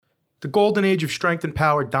The golden age of strength and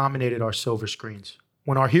power dominated our silver screens.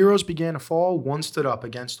 When our heroes began to fall, one stood up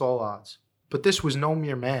against all odds. But this was no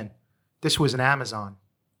mere man. This was an Amazon,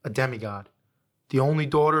 a demigod, the only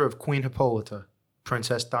daughter of Queen Hippolyta,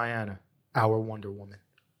 Princess Diana, our Wonder Woman.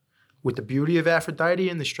 With the beauty of Aphrodite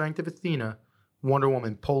and the strength of Athena, Wonder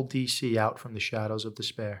Woman pulled DC out from the shadows of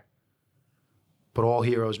despair. But all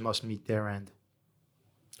heroes must meet their end.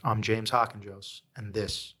 I'm James Hockenjos, and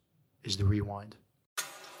this is The Rewind.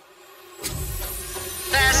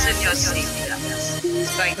 Fasten your seatbelts.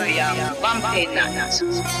 It's going to be a bumpy night.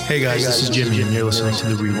 Hey guys, this is Jimmy, and you're listening to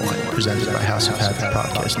The Rewind, presented by House of Havoc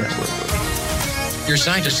Podcast Network. Your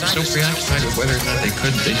scientists are so preoccupied with whether or not they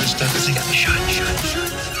could, they just don't think. Shut.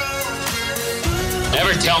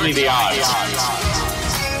 Never tell me the odds.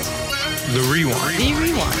 The Rewind. The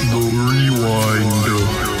Rewind. The Rewind.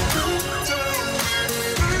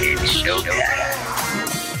 It's showtime.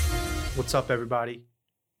 What's up, everybody?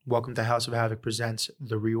 Welcome to House of Havoc presents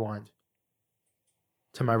The Rewind.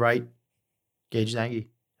 To my right, Gage Zangi.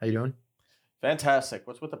 How you doing? Fantastic.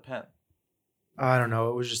 What's with the pen? I don't know.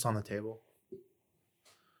 It was just on the table.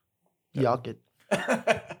 Yuck it.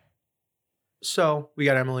 So, we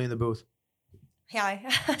got Emily in the booth. Hi.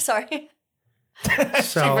 Sorry.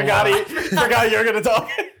 So, forgot you were going to talk.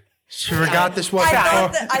 She forgot this wasn't I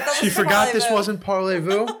thought she this was forgot this Parlez-Vous. wasn't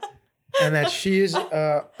Parlez-Vous and that she is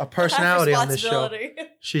a personality on this show. Responsibility.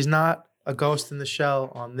 She's not a ghost in the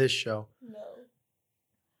shell on this show. No.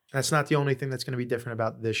 That's not the only thing that's going to be different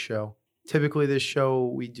about this show. Typically, this show,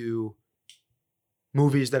 we do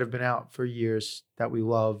movies that have been out for years that we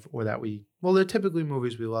love or that they're typically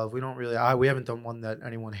movies we love. We don't really, we haven't done one that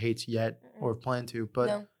anyone hates yet or have planned to, but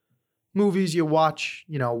No. movies you watch,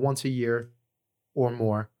 once a year or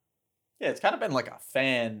more. Yeah, it's kind of been like a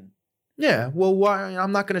fan. Yeah, well, why?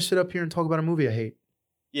 I'm not going to sit up here and talk about a movie I hate.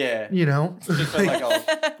 Yeah. It's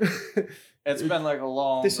It's been like a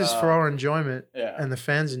long. this is for our enjoyment Yeah. and the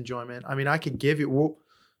fans' enjoyment. I mean, I could give you.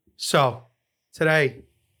 So, today,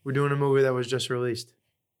 we're doing a movie that was just released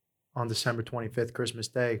on December 25th, Christmas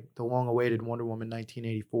Day. The long-awaited Wonder Woman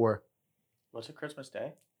 1984. Was it Christmas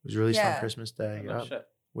Day? It was released on Yeah. Christmas Day. Oh, Yup. shit.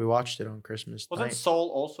 We watched it on Christmas Wasn't night. Soul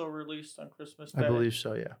also released on Christmas Day? I believe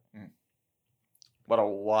so, yeah. What a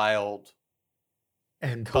wild,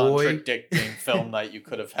 And boy, contradicting film night you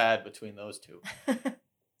could have had between those two.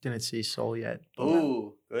 didn't see Soul yet.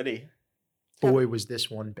 Ooh, goody. Boy, was this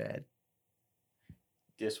one bad.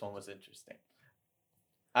 This one was interesting.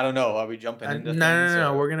 I don't know. Are we jumping into No. things?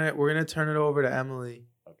 or- We're gonna turn it over to Emily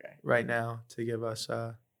Okay. right now to give us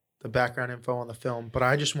the background info on the film. But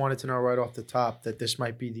I just wanted to know right off the top that this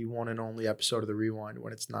might be the one and only episode of The Rewind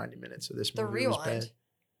when it's 90 minutes. So this The movie was bad. Rewind.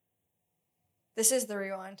 This is The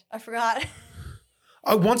Rewind. I forgot.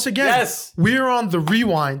 Once again, Yes. we're on The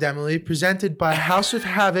Rewind, Emily, presented by House of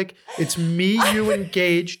Havoc. It's me, you, and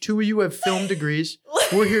Gage. Two of you have film degrees.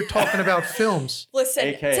 We're here talking about films. Listen,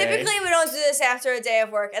 AKA. typically we don't do this after a day of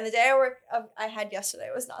work, and the day of work I had yesterday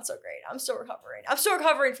was not so great. I'm still recovering. I'm still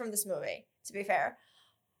recovering from this movie, to be fair.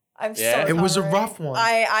 I'm still Yeah. recovering. It was a rough one.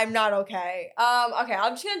 I'm not okay. Okay,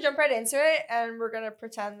 I'm just gonna jump right into it, and we're gonna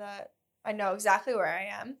pretend that I know exactly where I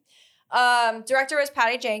am. Director was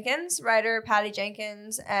Patty Jenkins, writer Patty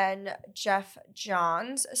Jenkins and Jeff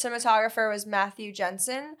Johns. Cinematographer was Matthew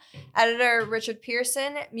Jensen. Editor Richard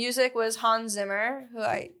Pearson. Music was Hans Zimmer, who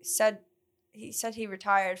he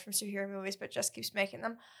retired from superhero movies but just keeps making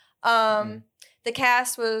them. The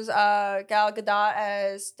cast was Gal Gadot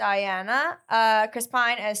as Diana, Chris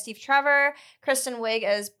Pine as Steve Trevor, Kristen Wiig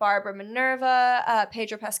as Barbara Minerva,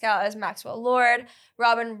 Pedro Pascal as Maxwell Lord,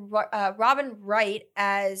 Robin Wright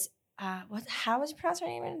as how was he pronounced her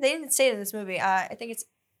name? They didn't say it in this movie. I think it's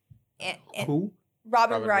Who?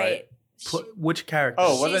 Robin Robin Wright. Wright. Which character?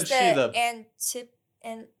 Oh, wasn't she the and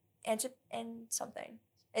something?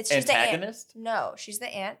 It's she's the antagonist? aunt. No, she's the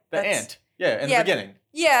aunt. The That's- ant. Yeah, in Yeah, the beginning.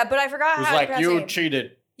 Yeah, but I forgot It was how to like, pronounce her you name.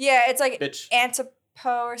 cheated, Yeah, it's like bitch.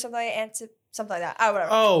 Antipo or something. Something like that. Oh, whatever.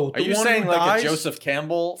 Oh, Are the you one saying who like dies? a Joseph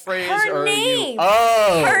Campbell phrase? Her or name. You...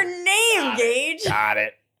 Oh. Her name, Gage. Got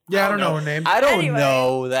it. Yeah, I don't know her name. I don't Anyway.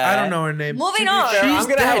 know that. I don't know her name. Moving To be on. fair, I'm she's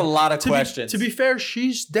going to have a dead. lot of To be- questions. To be fair,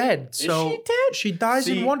 she's dead. So she dead? she dies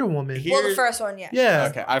See, in Wonder Woman. he- Well, the Here- first one, yeah. Yeah.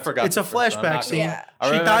 Okay, I forgot. It's a the first one. I'm flashback not scene. gonna- Yeah.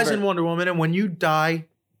 I She dies in remember- Wonder Woman, and when you die,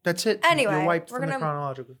 That's it. Anyway, You're wiped we're from the gonna-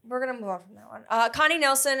 chronological. We're gonna move on from that one. Connie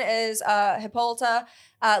Nielsen is Hippolyta.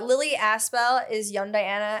 Lily Aspel is young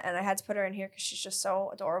Diana, and I had to put her in here because she's just so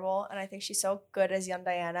adorable, and I think she's so good as young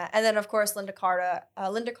Diana. And then of course Linda Carter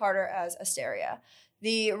as Asteria.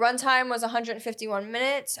 The runtime was 151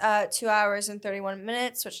 minutes, 2 hours and 31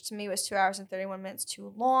 minutes, which to me was 2 hours and 31 minutes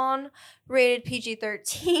too long. Rated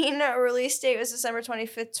PG-13. Release date was December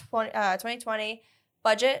 25th, 2020.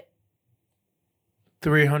 Budget?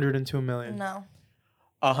 302 million. No.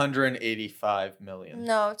 185 million.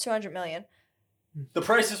 No, 200 million. The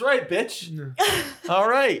Price is Right, bitch. No. All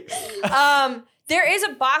right. There is a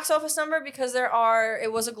box office number because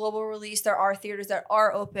it was a global release. There are theaters that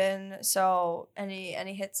are open. So any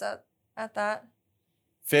hits at that?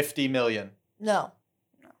 50 million. No.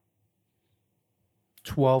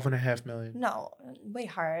 12.5 million. No. Way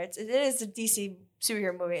higher. It is a DC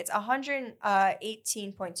superhero movie. It's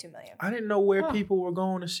 118.2 million. I didn't know where Huh. people were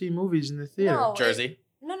going to see movies in the theater. No. Jersey.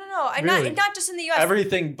 No. Really? Not just in the US.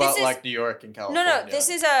 Everything but This is- like New York and California. No. This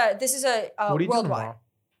is a What are you doing worldwide. tomorrow?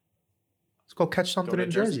 Let's go catch Go something to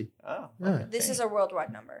in Jersey. Oh. Yeah. okay. This is a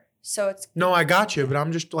worldwide number. So it's No, I got you, but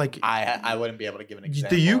I'm just like I wouldn't be able to give an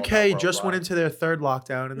example. the UK about just went worldwide. into their third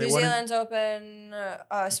lockdown, and they New went. Zealand's open,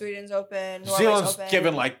 Sweden's open, New Norway's Zealand's open.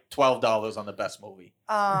 giving like $12 on the best movie.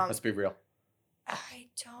 Um, Let's be real. I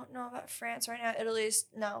don't know about France right now. Italy's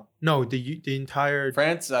no. No, the entire.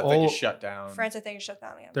 France, I think, all- is shut down. France, I think, is shut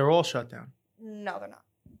down again. They're all shut down. No, they're not.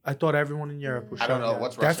 I thought everyone in Europe was. I shut don't know. down.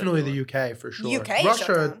 What's Russia Definitely doing? the UK for sure. UK is shut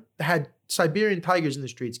Russia down. had Siberian tigers in the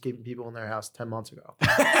streets, keeping people in their house 10 months ago.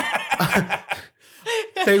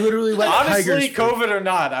 They literally let Honestly, tigers. free. COVID or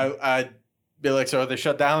not, I'd be like, so are they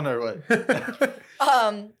shut down or what?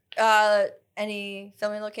 Any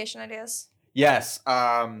filming location ideas? Yes,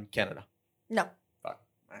 Canada. No. Fuck.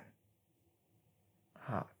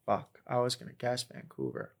 Ah, fuck. I was gonna guess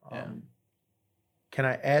Vancouver. Yeah. Can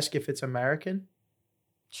I ask if it's American?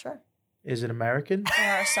 Sure. Is it American?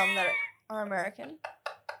 There are some that are American.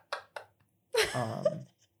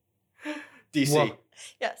 DC. Well-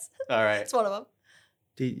 Yes, All right. it's one of them.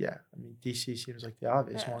 Yeah, I mean DC seems like the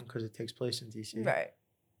obvious Yeah. one because it takes place in DC. Right.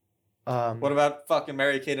 What about fucking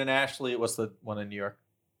Mary-Kate and Ashley? What's the one in New York?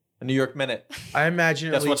 A New York Minute. I imagine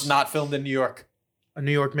at That's what's least not filmed in New York. a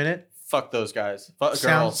New York Minute. Fuck those guys. Fuck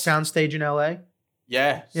Sound girls. soundstage in LA,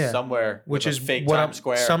 Yeah, Yeah. somewhere. which with is a fake what Times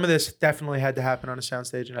Square. Some of this definitely had to happen on a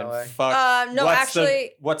soundstage in And LA. fuck. No,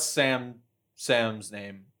 actually- what's Sam's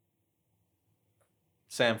name?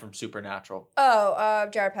 Sam from Supernatural. Oh,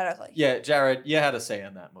 Jared Padalecki. Yeah, Jared, you had a say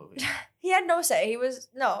in that movie. He had no say. He was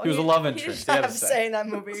He was a love He interest. did He had not a have a say. say in that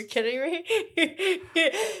movie. Are you kidding me?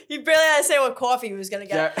 He barely had to say what coffee he was gonna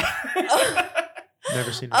get.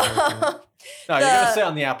 Never seen American Minute. No, you're gonna The- sit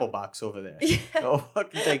on the apple box over there. Yeah. Go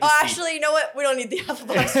fucking take a Oh, seat. actually, you know what? We don't need the apple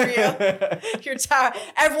box for you. You're tired.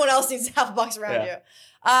 Everyone else needs the apple box around Yeah. you.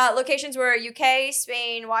 Locations were UK,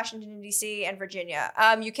 Spain, Washington D.C., and Virginia.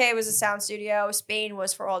 UK was a sound studio. Spain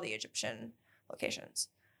was for all the Egyptian locations,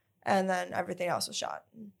 and then everything else was shot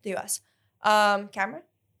in the U.S. Camera.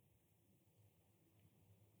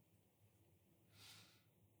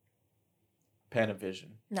 Panavision.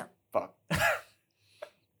 No. Fuck.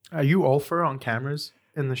 Are you over on cameras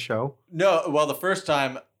in the show? No, well, the first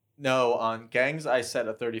time, no, on Gangs, I set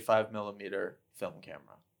a 35 millimeter film camera.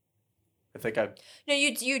 I think No,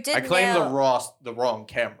 you did. I claimed nail- the wrong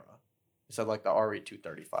camera. I said like the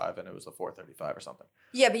RE235 and it was the 435 or something.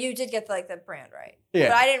 Yeah, but you did get like the brand right. Yeah.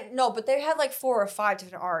 But I didn't know. But they had like 4 or 5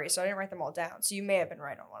 different REs, so I didn't write them all down. So you may have been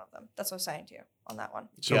right on one of them. That's what I was saying to you on that one.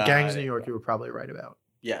 So Got Gangs it. New York, you were probably right about.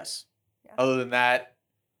 Yes. Yeah. Other than that,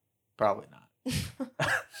 probably not.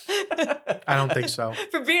 I don't think so.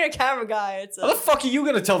 For being a camera guy, it's How the fuck are you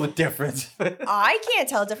gonna tell the difference? I can't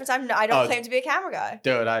tell the difference. I don't Oh. claim to be a camera guy.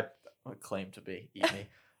 Dude, I claim to be. Eat me.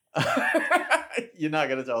 You're not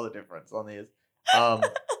gonna tell the difference on these.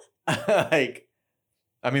 Like,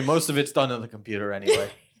 I mean, most of it's done on the computer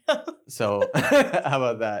anyway. So how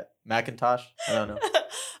about that? Macintosh? I don't know.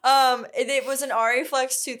 It was an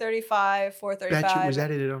REFlex 235, 435. Bet you was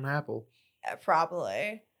edited on Apple.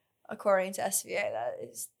 Probably, according to SVA, that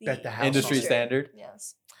is the Bet the house Industry on it. standard.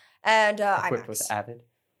 Yes, and Equipped IMAX. with Avid.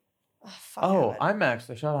 Fuck Oh, Avid. IMAX.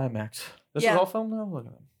 They shot IMAX. This Yeah. was all filmed now? Look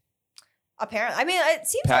at them. Apparently, I mean, it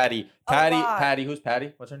seems like Patty. Who's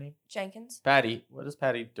Patty? What's her name? Jenkins. Patty. What is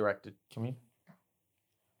Patty directed? Can we?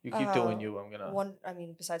 You keep doing you. I'm gonna.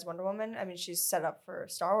 Besides Wonder Woman, I mean, she's set up for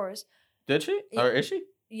Star Wars. Did she? Yeah. Or is she?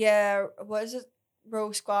 Yeah, what is it?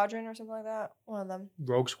 Rogue Squadron or something like that. One of them.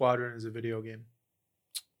 Rogue Squadron is a video game.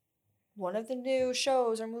 One of the new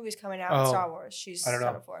shows or movies coming out in Oh, Star Wars. She's I don't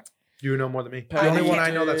set know. up for. You know more than me. Patty The only one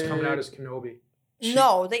I know that's coming out is Kenobi.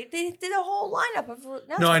 No, they did a whole lineup of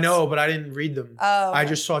announcements. No, I know, but I didn't read them. Oh, I okay.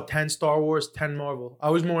 just saw 10 Star Wars, 10 Marvel. I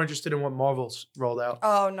was more interested in what Marvel's rolled out.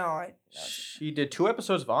 Oh no, She did 2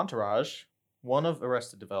 episodes of Entourage, 1 of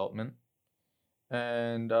Arrested Development,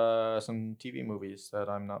 and some TV movies that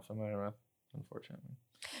I'm not familiar with, unfortunately.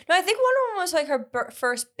 no. I think Wonder Woman was like her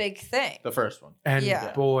first big thing. The first one. And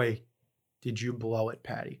Yeah. boy, did you blow it,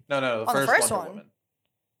 Patty. No, Oh, the the first, first Wonder one. Woman.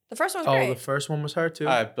 The first one was Oh, great. the first one was her too?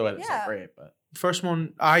 But it's Yeah. not great, but The first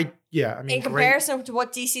one, I mean, In great. comparison to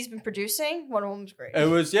what DC's been producing, Wonder Woman's great. it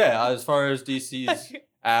was as far as DC's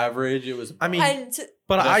average, it was. I mean, and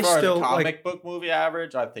But as I far still, as the comic like, book movie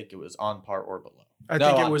average, I think it was on par or below. I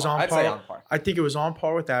No, think it was on I'd par. say on par. I think it was on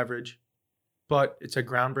par with average, but it's a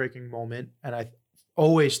groundbreaking moment. And I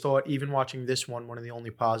always thought, even watching this one of the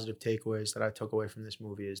only positive takeaways that I took away from this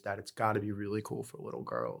movie is that it's got to be really cool for little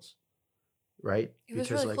girls, right? it was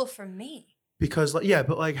Because, really cool for me. Because, like, yeah,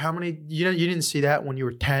 but like, how many? You didn't see that when you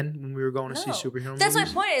were 10 when we were going to see No. superhero That's my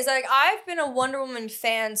movies? point. Is like I've been a Wonder Woman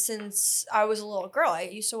fan since I was a little girl. I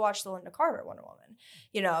used to watch the Linda Carter Wonder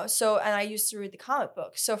Woman, So and I used to read the comic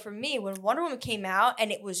books. So for me, when Wonder Woman came out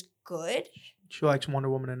and it was good, She likes Wonder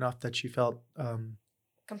Woman enough that she felt.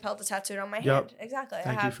 compelled to tattoo it on my Yep. hand. Exactly.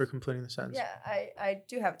 Thank you for completing the sentence. Yeah, I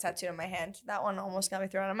do have it tattooed on my hand. That one almost got me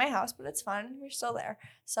thrown out of my house, but it's fine. We're still there.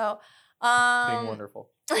 So, Being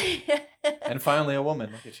wonderful. And finally, a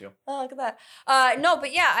woman. Look at you. Oh, look at that. No,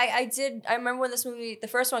 but yeah, I did. I remember when this movie, the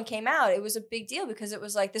first one came out, it was a big deal because it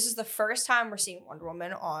was like, this is the first time we're seeing Wonder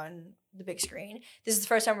Woman on the big screen. This is the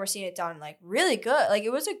first time we're seeing it done like really good. Like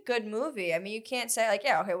it was a good movie. I mean, you can't say like,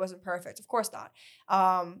 yeah, okay, it wasn't perfect. Of course not.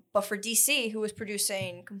 But for DC, who was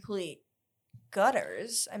producing complete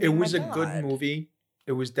gutters, I mean, It was my a good God. movie.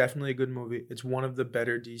 It was definitely a good movie. It's one of the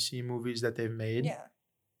better DC movies that they've made. Yeah.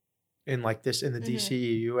 In like this in the Mhm.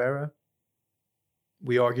 DCEU era.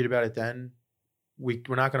 We argued about it then. We're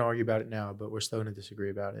not going to argue about it now, but we're still going to disagree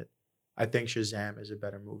about it. I think Shazam is a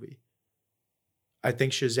better movie. I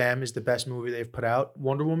think Shazam is the best movie they've put out.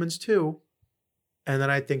 Wonder Woman's too. And then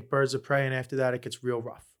I think Birds of Prey, and after that it gets real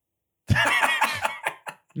rough.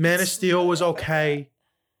 Man of Steel was okay.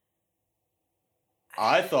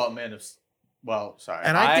 I thought sorry.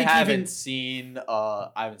 And I think haven't even- seen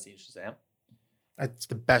Shazam. It's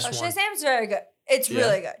the best one. Shazam's very good. It's Yeah.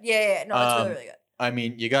 really good. Yeah. No, it's really, really good. I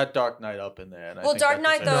mean, you got Dark Knight up in there. And I Well, think Dark that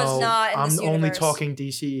Knight, deserves- though, is not in I'm this only universe. talking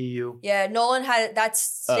DCEU. Yeah, Nolan had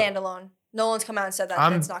that's standalone. Nolan's come out and said that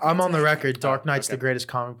I'm it's not. on the connected. record. Dark Knight's okay. the greatest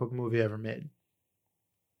comic book movie ever made.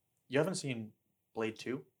 You haven't seen Blade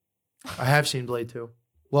 2? I have seen Blade 2.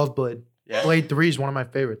 Love Blade. Yeah. Blade 3 is one of my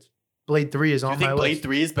favorites. Blade 3 is Do you on my think Blade list.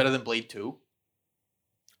 3 is better than Blade 2?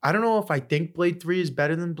 I don't know if I think Blade 3 is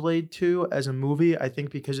better than Blade 2 as a movie. I think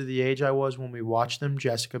because of the age I was when we watched them,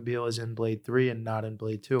 Jessica Biel is in Blade 3 and not in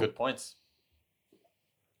Blade 2. Good points.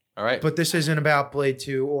 All right. But this isn't about Blade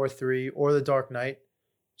 2 or 3 or The Dark Knight.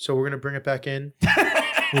 So we're going to bring it back in.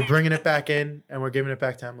 We're bringing it back in and we're giving it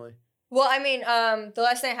back to Emily. Well, I mean, the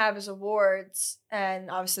last thing I have is awards, and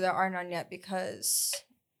obviously there are none yet because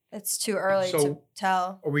it's too early to So-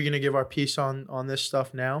 tell. Are we going to give our piece on this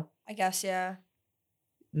stuff now? I guess, yeah.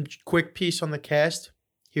 Quick piece on the cast.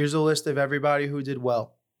 Here's a list of everybody who did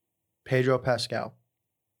well. Pedro Pascal.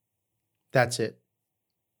 That's it.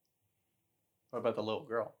 What about the little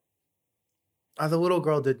girl? The little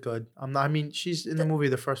girl did good. She's in the movie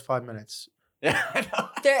the first 5 minutes. Yeah, I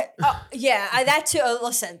know. That too.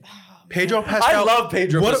 Listen, Pedro Pascal. I love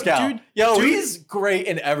Pedro What- Pascal. dude, Yo, dude, he's great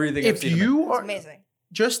in everything I've If seen him in. you it's are amazing.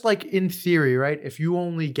 just like in theory, right? If you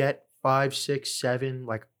only get 5, 6, 7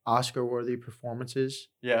 like Oscar-worthy performances,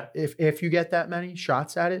 Yeah. if you get that many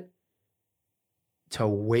shots at it, to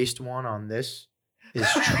waste one on this is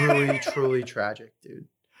truly, truly tragic, dude.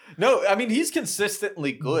 No, I mean, he's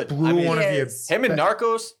consistently good. Blew I mean, one of He your is. him in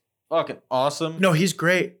Narcos, fucking awesome. No, he's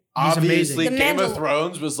great. He's Obviously, amazing. The Game of Mandal-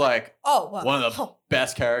 Thrones was like Oh, well. one of the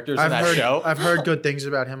best characters in that I've show. heard good things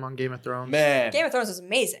about him on Game of Thrones. Man, Game of Thrones is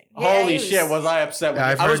amazing. Yeah, holy he shit, was I upset when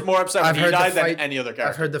Yeah, I was more upset when I've he heard the died fight- than any other character.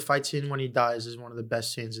 I've heard the fight scene when he dies is one of the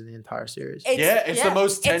best scenes in the entire series. It's the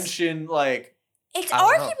most it's- tension. Like, It's I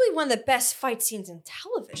don't know. arguably one of the best fight scenes in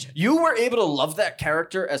television. you were able to love that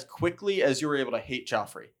character as quickly as you were able to hate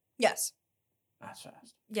Joffrey. Yes. That's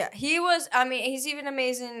fast. Yeah, he was. I mean, he's even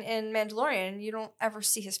amazing in Mandalorian. You don't ever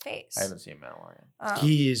see his face. I haven't seen Mandalorian.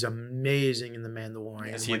 He is amazing in The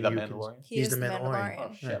Mandalorian. Is he when the you can- Mandalorian? He he's is the the Mandalorian. Oh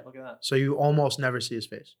Mandalorian. shit! Yeah. Look at that. So you almost never see his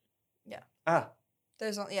face. Ah,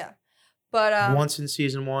 Yeah, but Once in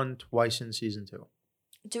season 1, twice in season 2.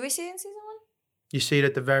 do we see it in season 1? You see it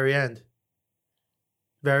at the very end.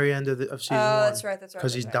 Very end of season 1. Oh, that's right. That's right.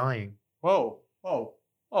 Because that's he's right. dying. whoa.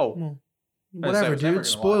 Well, Whatever, was never dude. gonna watch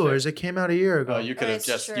Spoilers. It came out a year ago. Oh, you could have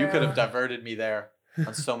It's you could have true. diverted me there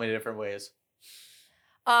on so many different ways.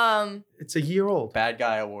 It's a year old. Bad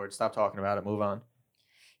guy award. Stop talking about it. Move on.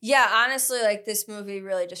 Yeah, honestly, like this movie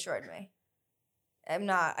really destroyed me. I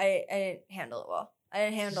didn't handle it well. I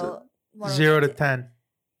didn't handle Wonder 0 Woman to 10. I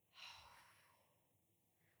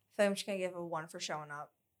feel like I'm just gonna give it a 1 for showing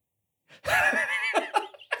up.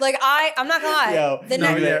 Like I'm not gonna lie. Yo, the no,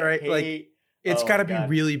 next, yeah, right, like, It's Oh got to my be God.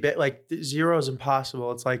 really big. Like 0 is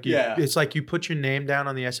impossible. It's like Yeah. it's like you put your name down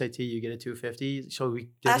on the SAT, you get a 250. So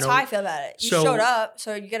that's how I feel about it. You So- showed up,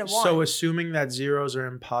 so you get a 1. So assuming that zeros are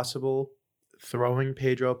impossible, throwing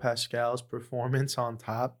Pedro Pascal's performance on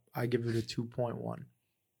top, I give it a 2.1.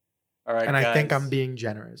 All right, And I think guys. I'm being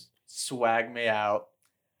generous. Swag me out.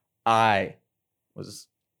 I was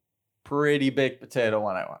pretty big potato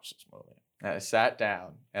when I watched this movie. And I sat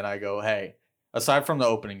down and I go, hey, aside from the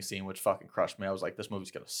opening scene, which fucking crushed me, I was like, this movie's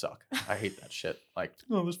gonna suck. I hate that shit. Like,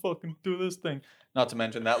 oh, let's fucking do this thing. Not to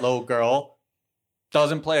mention that little girl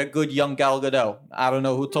doesn't play a good young Gal Gadot. I don't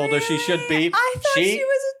know who told her she should be. I thought she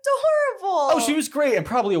was adorable. Oh, she was great and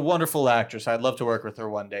probably a wonderful actress. I'd love to work with her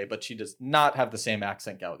one day, but she does not have the same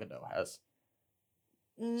accent Gal Gadot has.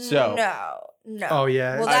 So- no. Oh,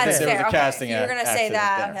 yeah. Well, I that's think there was fair. a Okay, casting if you were gonna say accident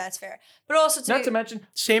that. there. Okay, that's fair. But also, Not to mention,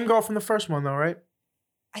 Same girl from the first one, though, right?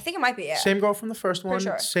 I think it might be. Yeah. Same girl from the first one. Pretty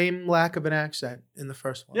sure. Same lack of an accent in the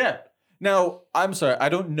first one. yeah. Now, I'm sorry, I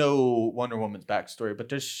don't know Wonder Woman's backstory, but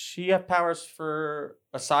does she have powers for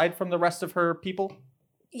aside from the rest of her people?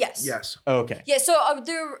 Yes. Yes. Okay. Yeah, so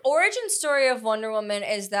the origin story of Wonder Woman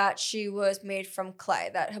is that she was made from clay.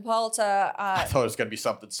 That Hippolyta. I thought it was gonna be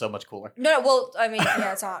something so much cooler. No, well, I mean,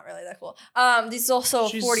 yeah, it's not really that cool. This is also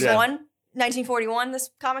She's- 41. 1941, this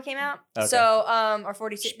comic came out. Okay. So, or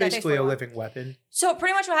 42. She's basically a 1941. living weapon. So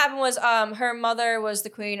pretty much what happened was her mother was the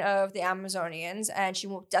queen of the Amazonians and she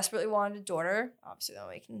desperately wanted a daughter. Obviously, the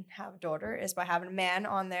only way you can have a daughter is by having a man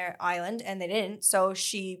on their island and they didn't. So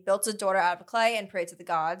she built a daughter out of clay and prayed to the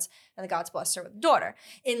gods and the gods blessed her with a daughter.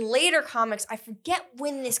 In later comics, I forget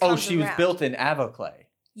when this comes Oh, she was around. built in Avoclay.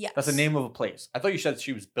 Yes. That's the name of a place. I thought you said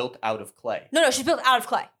she was built out of clay. No, she's built out of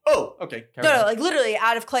clay. Oh, okay. Carry No, on. like literally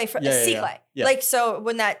out of clay for Yeah, yeah, sea yeah. clay. Yeah. Like so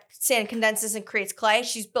when that sand condenses and creates clay,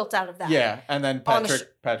 she's built out of that. Yeah, and then On the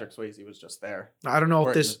Patrick Swayze was just there. I don't know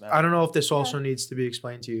Or if it this. doesn't matter. I don't know if this also needs to be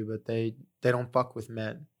explained to you, but they don't fuck with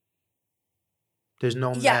men. There's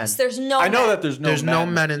no Yes, men. there's no I know men. that there's no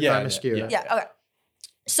men in yeah, Themyscira. Yeah, okay.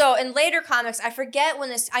 So in later comics, I forget when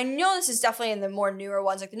this. I know this is definitely in the more newer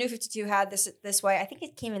ones. Like the New 52 had this way. I think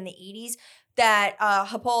it came in the 80s that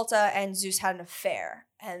Hippolyta and Zeus had an affair,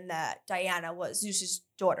 and that Diana was Zeus's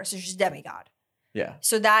daughter, so she's a demigod. Yeah.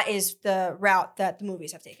 So that is the route that the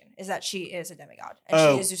movies have taken: is that she is a demigod and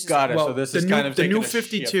Oh, she is Zeus's got daughter. it. Well, So this the is new, kind of the taking new a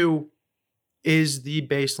 52 is the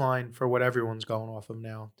baseline for what everyone's going off of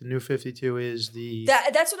now. The new 52 is the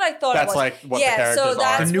That's what I thought. That's it was. like what Yeah, the characters so are. the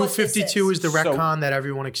that's new what this 52 is the So- retcon that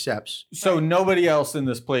everyone accepts. So nobody else in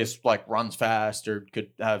this place like runs fast or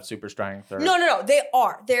could have super strength or No. They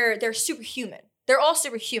are. They're superhuman. They're all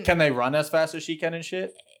superhuman. Can they run as fast as she can and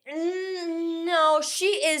shit? No, she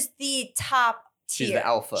is the top tier. She's the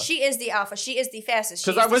alpha. She is the alpha. She is the fastest.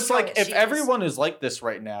 Because She is I the was like, strongest. if She is- everyone is like this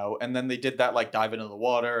right now, and then they did that like dive into the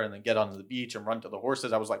water and then get onto the beach and run to the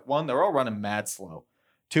horses, I was like, one, they're all running mad slow.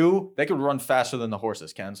 Two, they could run faster than the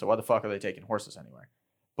horses can, so why the fuck are they taking horses anywhere?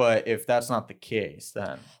 But if that's not the case,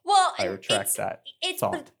 then well, I retract it's, that. It's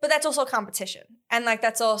thought. but that's also competition, and like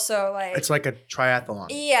that's also like It's like a triathlon.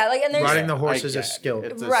 yeah, like and there's Riding the horse is a get it. skill.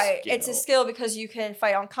 It's a right. It's a skill. skill because you can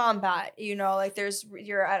fight on combat. You know, like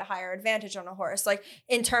you're at a higher advantage on a horse. Like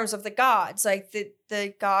in terms of the gods, like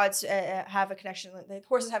the gods have a connection. The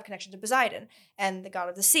horses have a connection to Poseidon and the god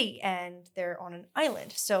of the sea, and they're on an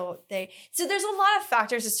island. So there's a lot of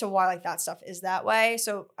factors as to why like that stuff is that way.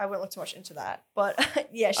 So I wouldn't look too much into that. But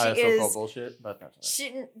yeah, she I also call is. bullshit, but that's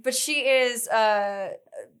She is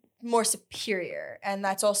more superior, and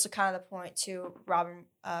that's also kind of the point too. Robin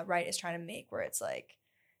Wright is trying to make, where it's like,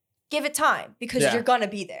 give it time because Yeah. you're gonna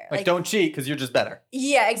be there. like don't cheat because you're just better.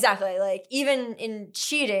 Yeah, exactly. Like even in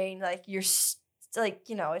cheating, like like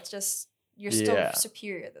it's just you're still Yeah.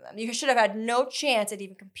 superior than them. You should have had no chance at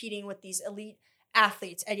even competing with these elite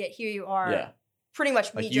athletes, and yet here you are, Yeah, pretty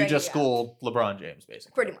much like me you dragging just out. schooled LeBron James,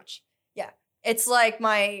 basically. Pretty much, yeah. It's like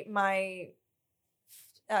my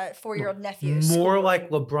 4-year-old nephew. More like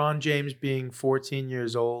schooling- LeBron James being 14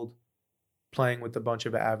 years old, playing with a bunch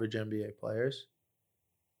of average NBA players.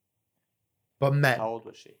 But men. How old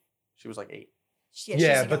was she? She was like 8. she's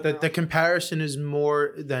Yeah, a but young the girl. comparison is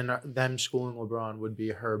more than them schooling LeBron would be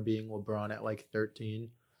her being LeBron at like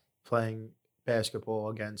 13, playing basketball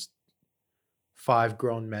against 5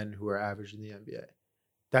 grown men who are average in the NBA.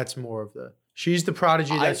 That's more of the. She's the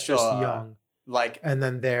prodigy I that's just saw, young, Like, and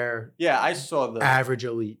then they're yeah, I saw the. average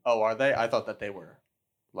elite. Oh, are they? I thought that they were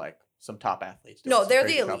like some top athletes. doing No, some they're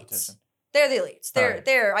the crazy elites. competition. They're the elites. They're Alright.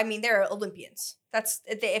 they're. I mean, they're Olympians. That's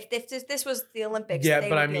if this was the Olympics. Yeah, they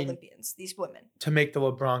but would I be mean- Olympians. These women. To make the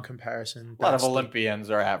LeBron comparison, A lot of that's the- Olympians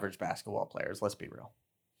are average basketball players. Let's be real.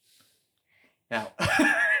 Now,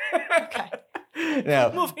 Okay.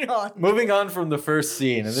 now moving on from the first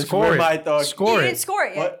scene, and this is Score where it. my thought. Score You it. didn't score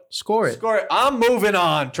it yet. What? Score it. Score it. I'm moving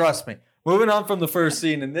on. Trust me. Moving on from the first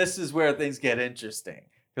scene, and this is where things get interesting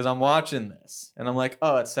because I'm watching this, and I'm like,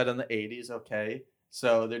 oh, it's set in the 80s. Okay,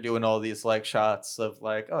 so they're doing all these like shots of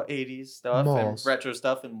like 80s stuff Malls. and retro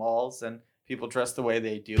stuff in malls, and people dress the way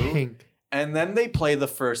they do. Pink. And then they play the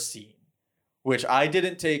first scene, which I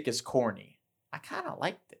didn't take as corny. I kind of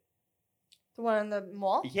liked it. The one in the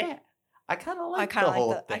mall. Yeah, I kind of I liked kind the of whole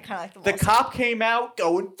like the. I thing. kind of like the. The mall cop came out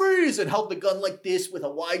going freeze and held the gun like this with a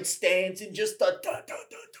wide stance and just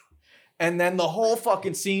and then the whole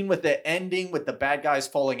fucking scene with the ending with the bad guys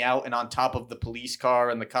falling out and on top of the police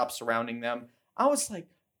car and the cops surrounding them. I was like,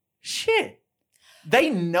 shit.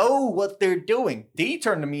 They know what they're doing. Dee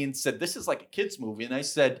turned to me and said, this is like a kid's movie. And I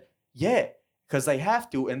said, yeah, because they have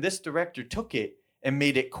to. And this director took it and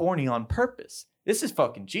made it corny on purpose. This is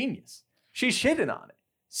fucking genius. She's shitting on it.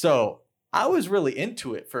 So I was really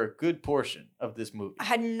into it for a good portion of this movie. I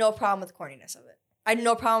had no problem with the corniness of it. I had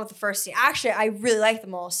no problem with the first scene. Actually, I really like the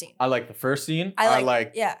mall scene. I like the first scene. I I like-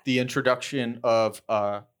 like yeah. the introduction of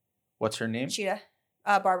what's her name? Cheetah,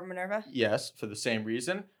 Barbara Minerva. Yes, for the same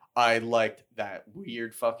reason. I liked that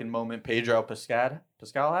weird fucking moment Pedro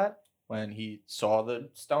Pascal had when he saw the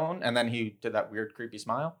stone and then he did that weird creepy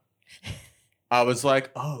smile. I was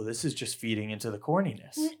like, oh, this is just feeding into the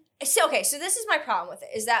corniness. So this is my problem with it.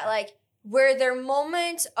 Is that like where there are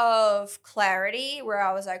moments of clarity where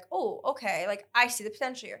I was like, oh, okay, like I see the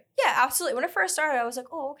potential here. Yeah, absolutely. When it first started, I was like,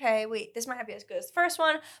 oh, okay, wait, this might not be as good as the first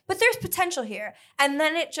one, but there's potential here. And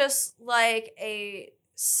then it just like a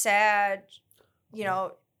sad,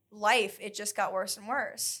 life, it just got worse and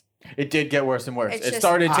worse. It did get worse and worse. It's It just-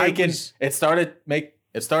 started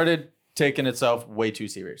taking itself way too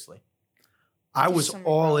seriously. I There's was so many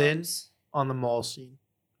all in problems. on the mall scene.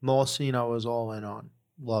 Mall scene, I was all in on.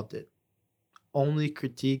 Loved it. Only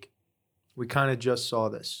critique, we kind of just saw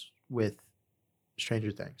this with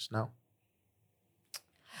Stranger Things. No,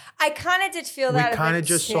 I kind of did feel we that. kind of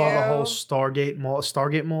just saw the whole too. Stargate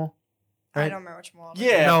Mall. I right? don't remember which mall.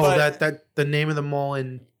 Yeah, no, but, that the name of the mall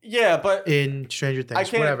in but Stranger Things,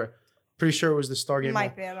 can't- whatever. Pretty sure it was the Stargate Mall.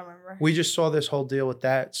 Might be. I don't remember. We just saw this whole deal with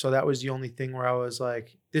that, so that was the only thing where I was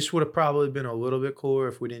like, this would have probably been a little bit cooler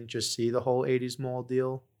if we didn't just see the whole '80s mall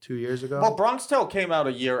deal 2 years ago. well, Bronx Tale came out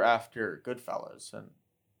a year after Goodfellas, and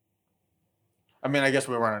I mean, I guess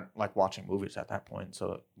we weren't like watching movies at that point,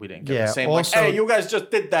 so we didn't get Yeah, the same. also- like, hey, you guys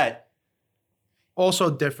just did that.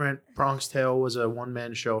 Also different. Bronx Tale was a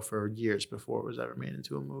one-man show for years before it was ever made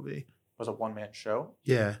into a movie. It was a one man show.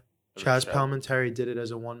 Yeah. It was Chaz a show. Palminteri did it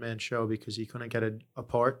as a one-man show because he couldn't get it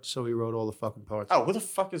apart, so he wrote all the fucking parts. Oh, who the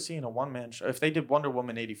fuck is he in a one man show? If they did Wonder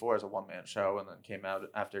Woman 84 as a one man show and then came out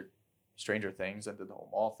after Stranger Things and did the whole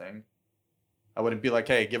mall thing, I wouldn't be like,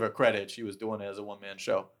 hey, give her credit. She was doing it as a one man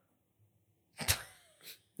show.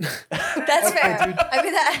 That's Okay, fair. dude. I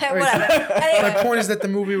mean, that, Right. whatever. My Anyway, point is that the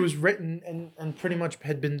movie was written and pretty much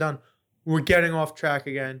had been done. We're getting off track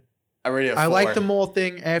again. I rated it I 4. like the mall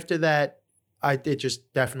thing. After that, it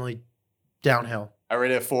just definitely downhill. I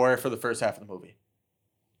rated it 4 for the first half of the movie.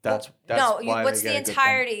 That's no. why What's they the get a good thing.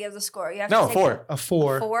 entirety of the score? You have No, to take 4. A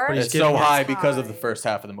 4. A 4? But he's It's giving so it- high That's because of the high. first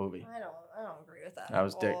half of the movie. I don't agree with that. That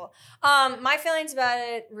was at dick. all. My feelings about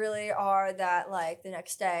it really are that like the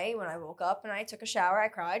next day when I woke up and I took a shower, I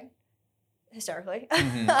cried hysterically.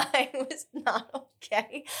 Mhm. I was not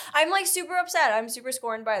okay. I'm like super upset. I'm super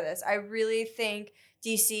scorned by this. I really think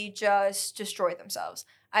DC just destroyed themselves.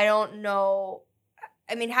 I don't know.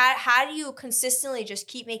 I mean, how do you consistently just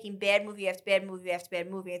keep making bad movie after bad movie after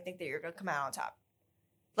bad movie and think that you're gonna come out on top?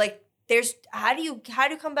 Like, how do you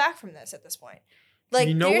come back from this at this point? Like,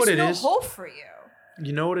 You know there's what it no is? hope for you.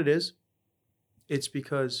 You know what it is? It's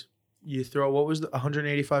because you throw, what was the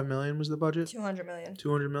 185 million was the budget? 200 million.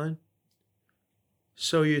 200 million?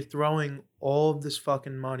 So you're throwing all of this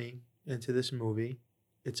fucking money into this movie.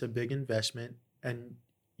 It's a big investment and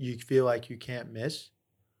you feel like you can't miss.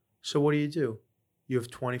 So what do? You have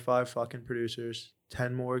 25 fucking producers,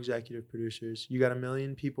 10 more executive producers. You got 1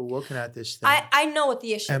 million people looking at this thing I know what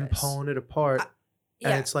the issue and is. pulling it apart. Yeah.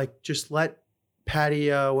 And it's like, just let Patty,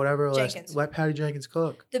 whatever. Jenkins. Let Patty Jenkins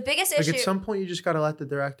cook. The biggest Like issue. at some point, you just got to let the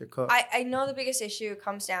director cook. I know the biggest issue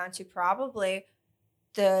comes down to probably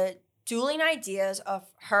the dueling ideas of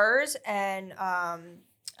hers and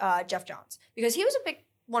Jeff Johns, because he was a big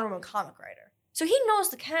Wonder Woman comic writer, so he knows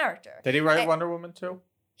the character. Did he write And Wonder Woman too?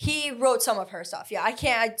 He wrote some of her stuff. Yeah,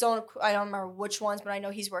 I don't remember which ones, but I know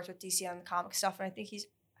he's worked with DC on the comic stuff, and I think he's.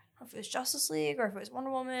 I don't know if it was Justice League or if it was Wonder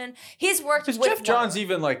Woman. He's worked with Is Jeff Johns Wonder Woman.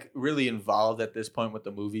 even like really involved at this point with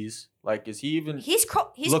the movies? Like, is he even He's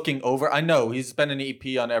looking over? I know he's been an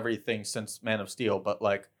EP on everything since Man of Steel, but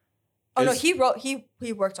like, Oh no, is- he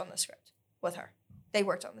worked on the script with her. They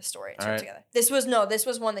worked on the story All right. together. This was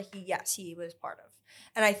one that he was part of.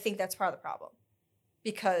 And I think that's part of the problem.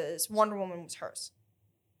 Because Wonder Woman was hers.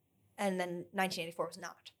 And then 1984 was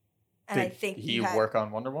not. And I did think he had, work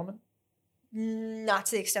on Wonder Woman? not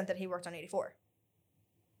to the extent that he worked on 84.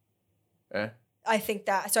 Eh. I think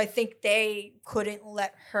they couldn't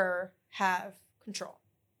let her have control.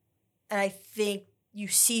 And I think you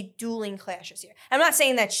see dueling clashes here. I'm not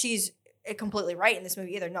saying that she's completely right in this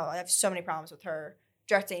movie either. No, I have so many problems with her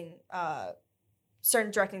directing,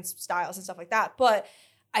 certain directing styles and stuff like that. But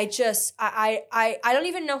I don't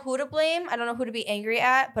even know who to blame. I don't know who to be angry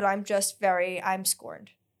at, but I'm scorned.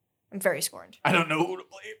 I'm very scorned. I don't know who to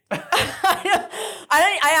blame.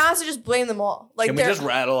 I honestly just blame them all. Like, Can we they're- just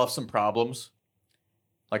rattle off some problems?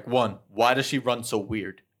 Like, one, why does she run so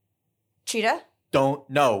weird? Cheetah? Don't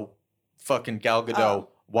know. Fucking Gal Gadot. Oh,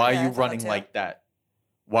 Why yeah, are I you thought that running too. like that?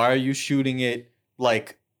 Why are you shooting it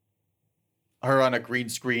like her on a green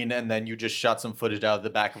screen and then you just shot some footage out of the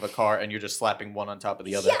back of a car and you're just slapping one on top of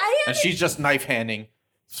the other? Yeah, and she's just knife handing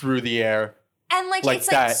through the air. And like Like it's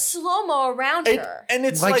that. like slow-mo around her. And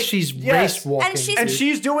it's like, like she's yes. race walking. And she's- And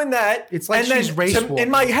she's doing that. It's like and then she's race walking. in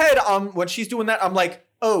my head, when she's doing that, I'm like,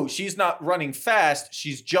 oh, she's not running fast.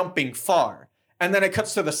 She's jumping far. And then it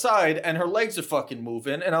cuts to the side, and her legs are fucking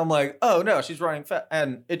moving, and I'm like, oh no, she's running fast,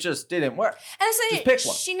 and it just didn't work. And it's Just like pick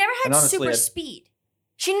one. she never had And honestly, super I- speed.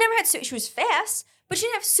 She never had she was fast, but she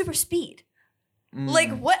didn't have super speed. Mm. Like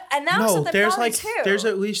what? And that was No, something there's about like it too. there's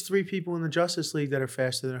at least 3 people in the Justice League that are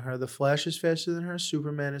faster than her. The Flash is faster than her.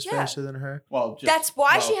 Superman is Yeah. faster than her. Well, just, That's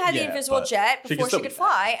why she well, had the yeah, invisible but jet she can before still she be could fast.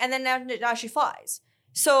 fly, and then now she flies.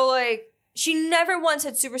 So like she never once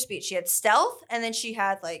had super speed. She had stealth, and then she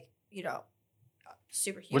had like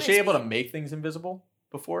superhuman. Was she able to speed. make things invisible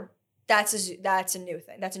before? That's a new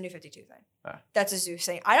thing. That's a new 52 thing. Ah. That's a Zeus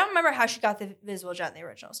thing. I don't remember how she got the invisible jet in the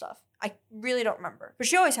original stuff. I really don't remember. But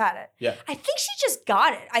she always had it. Yeah. I think she just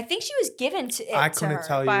got it. I think she was given to it I to couldn't her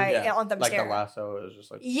tell you. by Yeah. on Like the Themyscira. lasso, it was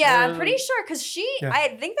just like Yeah, I'm pretty sure because Yeah.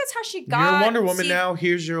 I think that's how she got. You're Wonder Woman see, now.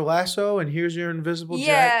 Here's your lasso, and here's your invisible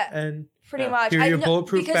Yeah. jet, and Pretty Yeah. much. here are I your know-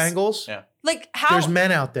 bulletproof because, bangles. Yeah. Like how There's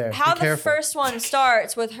men out there. how Be the careful. first one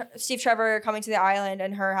starts with Steve Trevor coming to the island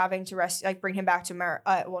and her having to bring him back to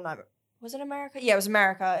America. Well, not was it America? Yeah, it was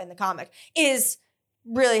America in the comic. Is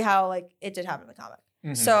really how like it did happen in the comic.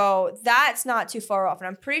 Mhm. So that's not too far off, and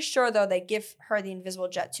I'm pretty sure though they give her the invisible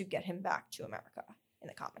jet to get him back to America in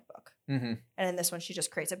the comic book. Mhm. And in this one, she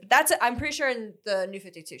just creates it. But I'm pretty sure in the New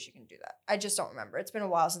 52 she can do that. I just don't remember. It's been a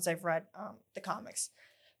while since I've read the comics.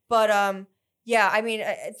 But yeah, I mean,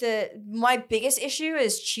 my biggest issue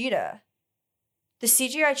is Cheetah. The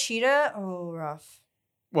CGI Cheetah, rough.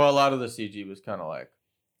 Well, a lot of the CG was kind of like,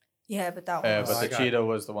 Yeah, but that one but was, I the got- cheetah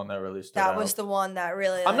was the one that really stood that out. was the one that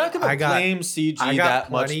really. I'm not like, gonna blame CG I got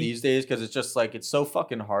that much plenty. these days because it's just like it's so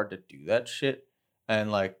fucking hard to do that shit,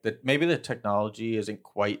 and like maybe the technology isn't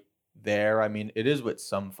quite there. I mean, it is with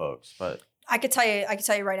some folks, but I could tell you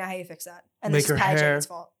right now how you fix that. And Make this her is Patty hair- Jenkins'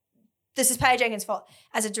 fault. This is Patty Jenkins' fault.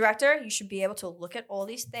 As a director, you should be able to look at all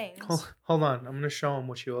these things. Hold on. I'm gonna show him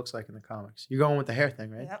what she looks like in the comics. You're going with the hair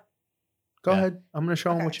thing, right? Yep. Go Yeah. ahead. I'm gonna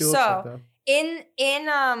show him Okay, what she looks like so-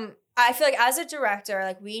 though. I feel like as a director,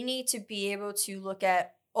 like we need to be able to look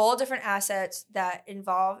at all different assets that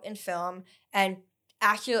involve in film and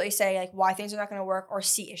accurately say like why things are not going to work or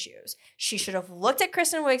see issues. She should have looked at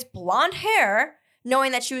Kristen Wiig's blonde hair,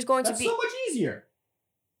 knowing that she was going to be. much easier.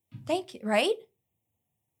 Thank you. Right?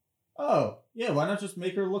 Oh yeah, why not just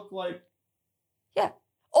make her look like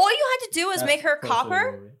All you had to do was make her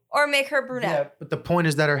copper or make her brunette. Yeah, but the point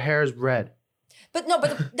is that her hair is red. But no,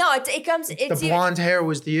 it comes. The It's even, blonde hair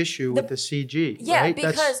was the issue with the CG. Yeah, right?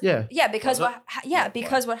 because Was it?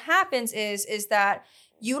 because what happens is that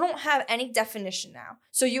you don't have any definition now.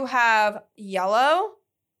 So you have yellow,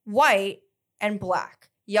 white, and black.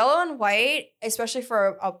 Yellow and white, especially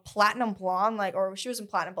for a platinum blonde, or she wasn't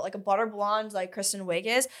platinum, but like a butter blonde like Kristen Wiig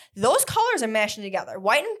is, those colors are mashing together.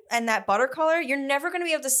 White and that butter color, you're never going to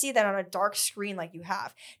be able to see that on a dark screen like you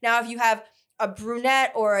have. Now, if you have a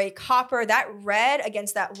brunette or a copper, that red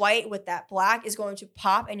against that white with that black is going to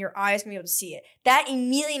pop and your eye is going to be able to see it. That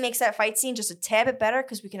immediately makes that fight scene just a tad bit better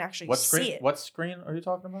because we can actually see it. What screen are you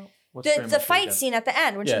talking about? What The screen was she fight against? scene at the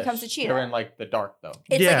end when she becomes the cheetah. They're in like the dark though.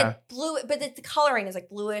 It's Yeah. like a blue, but the coloring is like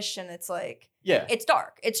bluish and it's like, Yeah. it's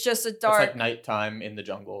dark. It's just a It's dark. like nighttime in the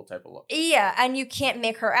jungle type of look. Yeah, and you can't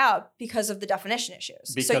make her out because of the definition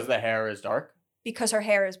issues. Because the hair is dark. Because her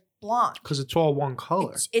hair is blonde. Because it's all one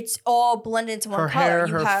color. It's all blended into one Her color. hair,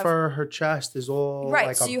 You her have, fur, her chest is all Right,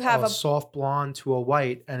 like so a, you have a a- soft blonde to a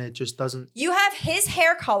white, and it just doesn't. You have his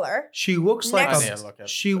hair color. She looks like Next- I need a. to look at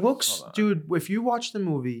She this. looks, Hold on. dude. If you watch the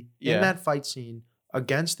movie Yeah. in that fight scene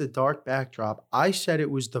against the dark backdrop, I said it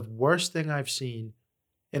was the worst thing I've seen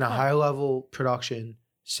in a high level production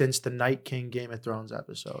since the Night King Game of Thrones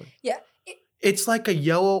episode. Yeah. It's like a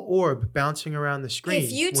yellow orb bouncing around the screen.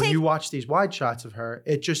 you when take- you watch these wide shots of her,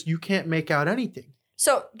 it just you can't make out anything.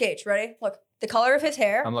 So, Gage, ready? Look, the color of his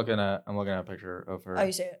hair. I'm looking at a picture of her Oh,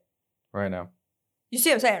 you see it. right now. You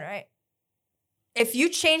see what I'm saying, right? If you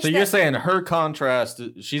change So that, you're saying her contrast,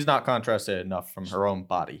 she's not contrasted enough from her own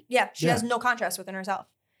body. yeah, she Yeah. has no contrast within herself.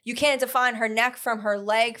 You can't define her neck from her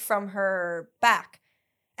leg from her back.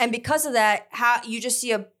 And because of that, how you just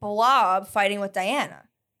see a blob fighting with Diana.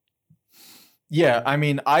 Yeah, I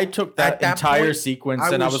mean, I took At that that entire point, sequence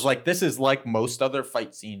I and I was- was like, this is like most other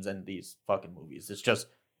fight scenes in these fucking movies. It's just,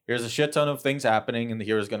 here's a shit ton of things happening and the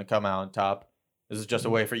hero's going to come out on top. This is just a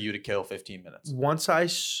way for you to kill 15 minutes. Once I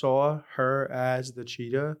saw her as the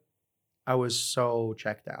cheetah, I was so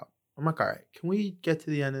checked out. I'm like, all right, can we get to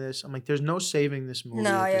the end of this? I'm like, there's no saving this movie.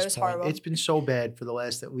 No, at yeah, this it was point. horrible. It's been so bad for the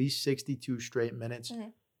last at least 62 straight minutes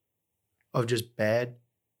Mhm. of just bad.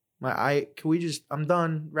 I'm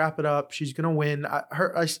done. Wrap it up. She's gonna win.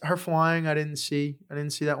 Her flying, I didn't see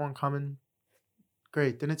that one coming.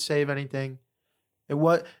 Great, didn't save anything.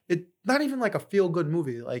 It not even like a feel good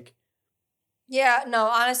movie. Like Yeah, no,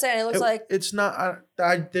 honestly, and it looks like it's not.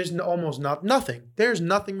 There's almost nothing. There's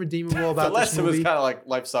nothing redeemable The about this lesson was movie. kind of like,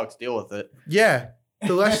 life sucks, deal with it. Yeah,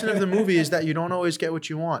 the lesson of the movie is that you don't always get what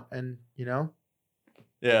you want, and you know,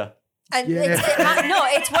 Yeah. and Yeah.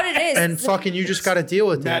 it's what it is. and fucking you just got to deal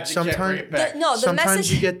with it. Magic Jet Sometimes, right back. the sometimes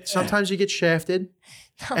message. you get shafted,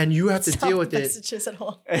 and you have to It's not deal with the it. messages at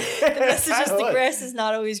all. The message is the grass is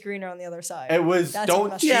not always greener on the other side. It was That's what don't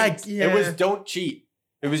message cheat. is. Yeah. It was don't cheat.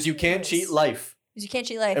 It was you can't cheat life. You can't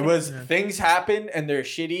cheat life. It was Yeah. things happen and they're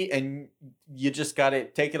shitty and you just gotta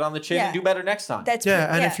take it on the chin and Yeah. do better next time. That's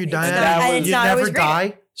Yeah, and if you it's die, not- that and was- it's you not never always greener.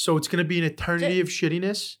 die. So it's gonna be an eternity of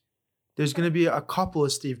shittiness. There's gonna be a couple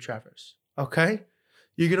of Steve Trevors. Okay,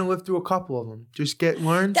 you're gonna live through a couple of them. Just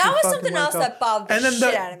learn. That to was fucking something let else go. that bothered the And then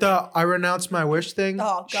shit out of me. I renounce my wish thing.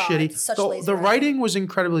 Oh, God, shitty. such The, lazy the writing. writing was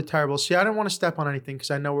incredibly terrible. See, I didn't want to step on anything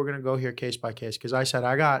because I know we're gonna go here case by case. Because I said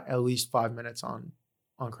I got at least 5 minutes on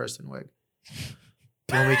Kristen Wiig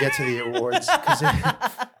when we get to the awards. 'Cause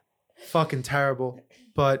fucking terrible.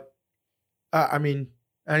 But I mean,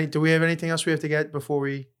 do we have anything else we have to get before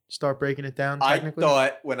we start breaking it down? I Technically,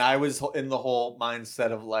 thought when I was in the whole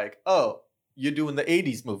mindset of like, oh, you're doing the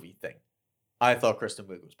 80s movie thing. I thought Kristen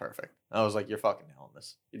Wiig was perfect. I was like, you're fucking nailing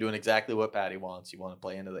this. You're doing exactly what Patty wants. You want to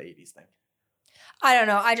play into the 80s thing. I don't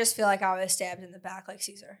know. I just feel like I was stabbed in the back like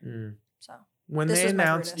Caesar. Mm. So When This they was my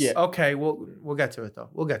announced, Brutus. okay, we'll get to it though.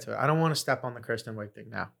 We'll get to it. I don't want to step on the Kristen Wiig thing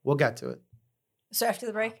now. We'll get to it. so after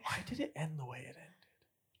the break. Why did it end the way it ended?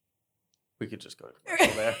 We could just go to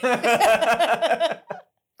commercial there.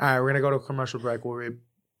 All right, we're gonna go to a commercial break. We'll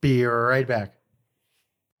be right back.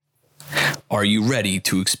 Are you ready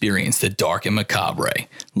to experience the dark and macabre?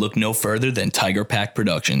 Look no further than Tiger Pack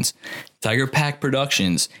Productions. Tiger Pack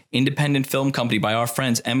Productions, independent film company by our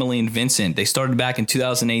friends Emily and Vincent. They started back in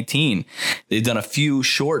 2018. They've done a few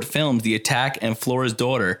short films, The Attack and Flora's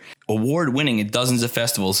Daughter. Award-winning at dozens of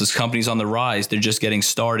festivals. This company's on the rise. They're just getting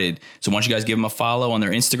started. So why don't you guys give them a follow on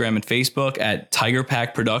their Instagram and Facebook at Tiger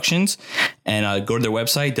Pack Productions, and go to their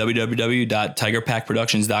website,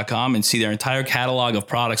 www.tigerpackproductions.com, and see their entire catalog of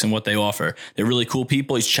products and what they offer. They're really cool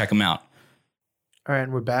people. You should check them out. All right,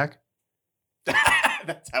 and we're back.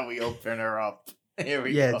 That's how we open her up. Here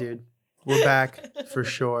we Yeah, go. dude, we're back for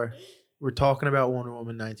sure. We're talking about Wonder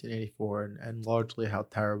Woman 1984 and largely how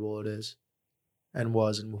terrible it is, and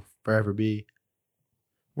was, and will forever be.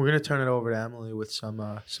 We're gonna turn it over to Emily with some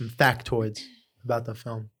factoids about the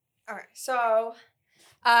film. All right. So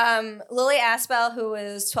Lily Aspel, who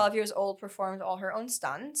was 12 years old, performed all her own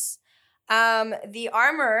stunts. The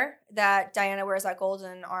armor that Diana wears, that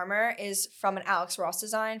golden armor, is from an Alex Ross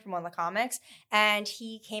design from one of the comics. And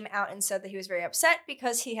he came out and said that he was very upset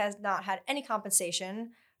because he has not had any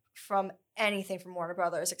compensation from anything from Warner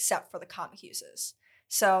Brothers except for the comic uses.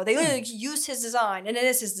 So they literally used his design, and it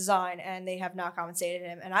is his design, and they have not compensated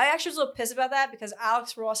him. And I actually was a little pissed about that because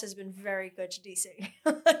Alex Ross has been very good to DC.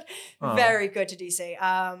 Very good to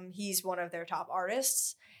DC. He's one of their top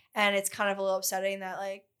artists, and it's kind of a little upsetting that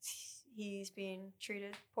like he's being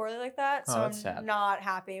treated poorly like that. So I'm sad. not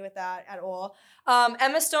happy with that at all.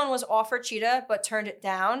 Emma Stone was offered Cheetah, but turned it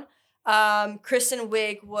down. Kristen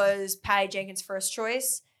Wiig was Patty Jenkins' first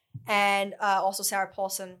choice, and also Sarah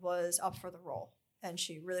Paulson was up for the role. And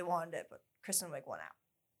she really wanted it, but Kristen Wiig won out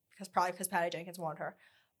because Patty Jenkins wanted her.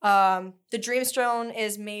 The Dreamstone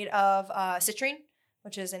is made of citrine,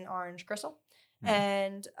 which is an orange crystal,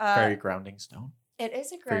 and Very grounding stone. it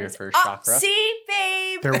is a For your ground. first chakra. See,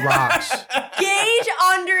 babe, They're rocks. Gage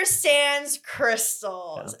understands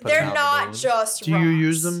crystals. Yeah, put They're them out not the balloon. just. Do you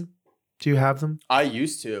use rocks. them? Do you have them? I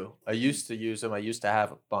used to use them. I used to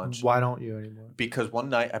have a bunch. Why don't you anymore? Because one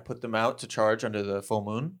night I put them out to charge under the full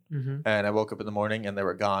moon, Mm-hmm. and I woke up in the morning and they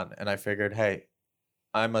were gone. And I figured, hey,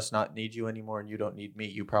 I must not need you anymore, and you don't need me.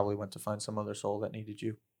 You probably went to find some other soul that needed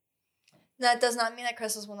you. That does not mean that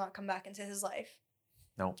crystals will not come back into his life.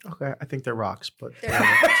 No. Okay, I think they're rocks, but They're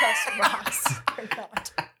not just rocks. They're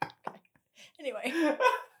not. Okay. Anyway,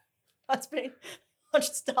 that's been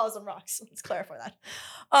hundreds of dollars on rocks. Let's clarify that.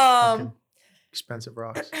 Okay. Expensive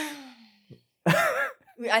rocks.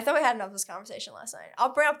 I thought we had enough of this conversation last night.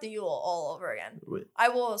 I'll bring up the Yule all over again. Wait, I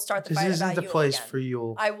will start the This fight isn't about the Yule place again. for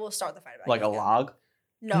Yule. I will start the fight about Like a Yule again. log?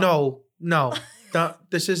 No. No.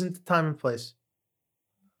 This isn't the time and place.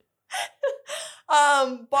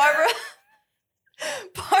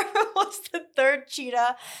 Barbara was the third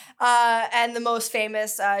cheetah and the most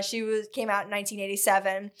famous. She came out in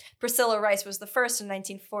 1987. Priscilla Rice was the first in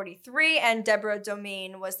 1943, and Deborah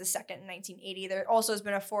Domain was the second in 1980. There also has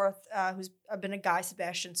been a fourth who's been a guy,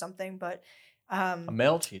 Sebastian something, but A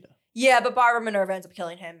male cheetah. yeah, but Barbara Minerva ends up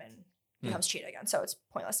killing him and becomes cheetah again, so it's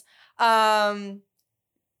pointless. Wonder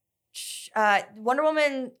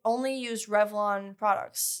Woman only used Revlon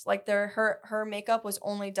products. Like her makeup was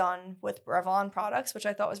only done with Revlon products, which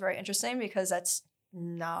I thought was very interesting because that's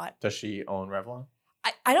not. Does she own Revlon?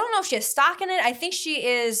 I don't know if she has stock in it. I think she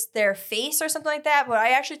is their face or something like that. But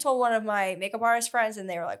I actually told one of my makeup artist friends, and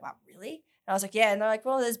they were like, "Wow, really?" And I was like, "Yeah." And they're like,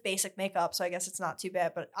 "Well, it is basic makeup, so I guess it's not too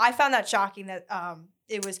bad." But I found that shocking that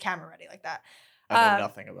it was camera ready like that. I know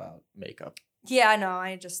nothing about makeup. Yeah, I know.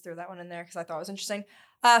 I just threw that one in there because I thought it was interesting.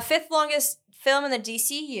 Fifth longest film in the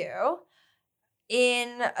DCU.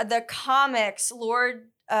 In the comics,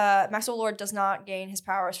 Maxwell Lord does not gain his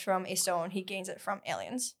powers from a stone. He gains it from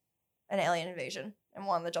aliens, an alien invasion in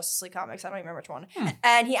one of the Justice League comics. I don't even remember which one.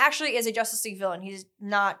 And he actually is a Justice League villain. He's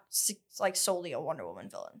not like solely a Wonder Woman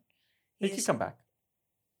villain. He could come back.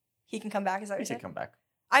 He can come back. Is that what He you could said? come back.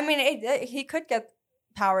 I mean, he could get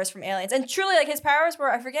powers from aliens, and truly, like his powers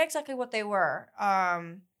were, I forget exactly what they were. I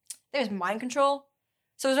think it was mind control,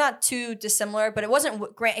 so it was not too dissimilar. But it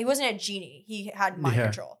wasn't Grant. He wasn't a genie. He had mind Yeah.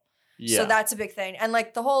 control, Yeah. so that's a big thing. And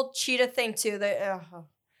like the whole cheetah thing too. The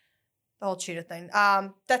whole cheetah thing.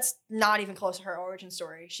 That's not even close to her origin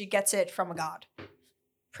story. She gets it from a god.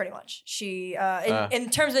 Pretty much. She, in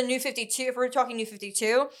terms of New 52, if we're talking New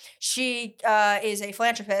 52, she is a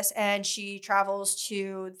philanthropist and she travels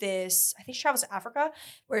to I think she travels to Africa,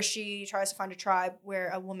 where she tries to find a tribe where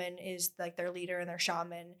a woman is like their leader and their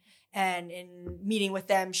shaman. And in meeting with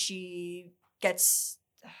them, she gets,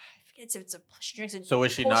 I forget if she drinks a So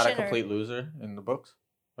is she not a potion or- complete loser in the books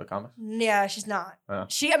or comics? Yeah, she's not. Oh.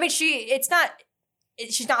 She's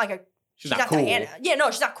not like a, She's not cool. Diana. Yeah,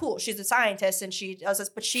 no, she's not cool. She's a scientist and she does this,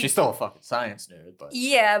 but She's still a fucking science nerd, but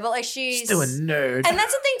yeah, but like she's Still a nerd. And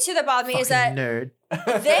that's the thing too that bothered me is Fucking that nerd.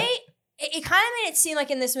 it kind of made it seem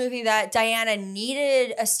like in this movie that Diana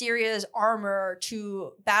needed Asteria's armor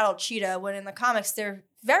to battle Cheetah, when in the comics they're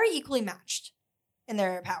very equally matched in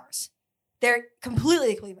their powers. They're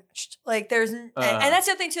completely equally matched. Like there's and that's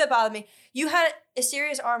the other thing too that bothered me. You had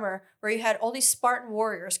Asteria's armor where you had all these Spartan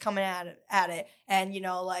warriors coming at it, and you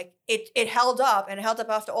know, like it held up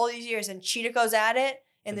after all these years, and Cheetah goes at it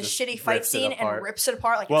in the just shitty fight rips it scene and apart. rips it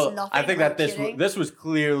apart like well, it's nothing. I think Are that you kidding? this was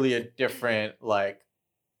clearly a different like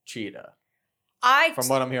cheetah from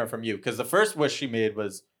what I'm hearing from you, because the first wish she made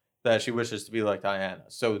was that she wishes to be like Diana,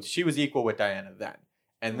 so she was equal with Diana then,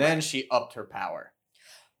 and then she upped her power.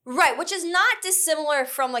 Right, which is not dissimilar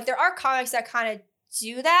from like there are comics that kind of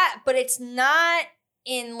do that, but it's not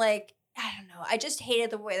in like, I don't know. I just hated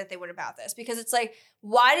the way that they went about this, because it's like,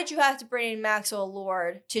 why did you have to bring in Maxwell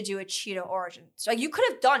Lord to do a Cheetah origin? So, like, you could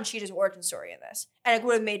have done Cheetah's origin story in this, and it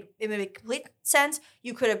would have made complete sense.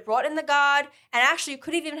 You could have brought in the god, and actually, you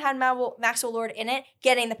could have even had Maxwell Lord in it,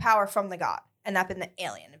 getting the power from the god, and that been the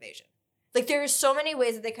alien invasion. Like there's so many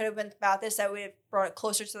ways that they could have went about this that would have brought it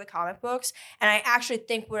closer to the comic books, and I actually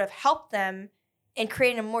think would have helped them in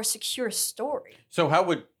creating a more secure story. So how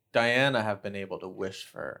would Diana have been able to wish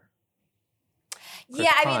for? Chris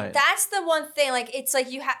Yeah, I mean Pine? that's the one thing. Like it's like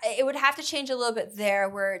it would have to change a little bit there,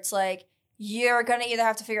 where it's like you're gonna either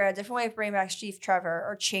have to figure out a different way of bringing back Steve Trevor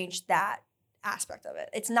or change that aspect of it.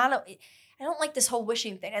 It's not a. I don't like this whole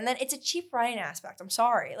wishing thing, and then it's a cheap writing aspect. I'm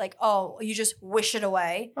sorry. Like, oh, you just wish it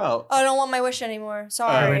away. Oh, Oh, I don't want my wish anymore.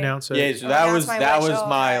 Sorry. Renounce it. yeah. So Oh, that that's was my that wish. was Oh,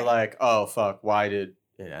 my okay. like. Oh fuck! Why did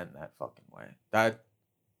it end that fucking way?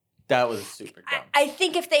 That was super dumb. I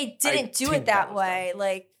think if they didn't do think it that that was way,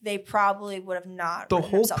 like they probably would have not. The written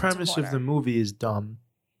whole themselves into premise of corner. the movie is dumb.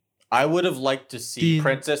 I would have liked to see The-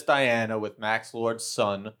 Princess Diana with Max Lord's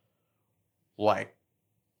son, like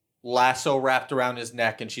lasso wrapped around his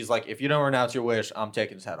neck, and she's like, "If you don't renounce your wish, I'm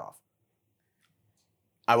taking his head off."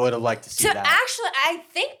 I would have liked to see To that. actually, I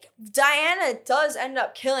think Diana does end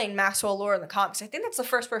up killing Maxwell Lord in the comics. I think that's the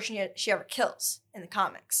first person she ever kills in the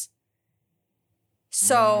comics.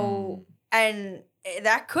 So, and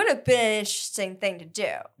that could have been an interesting thing to do.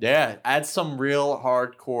 Yeah, add some real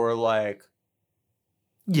hardcore like.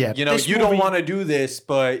 Yeah, You know, this you don't movie- want to do this,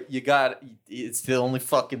 but you got. It's the only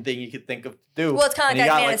fucking thing you could think of to do. Well, it's kinda and like you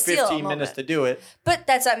that got Man like of Steel 15 minutes moment. to do it. But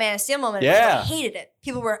that's that Man of Steel moment. Yeah. People hated it.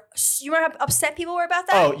 People were. You remember how upset people were about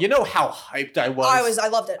that? Oh, you know how hyped I was. I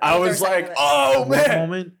loved it. I loved every was second like, of it. oh What man,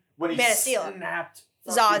 moment? when he Man of Steel. snapped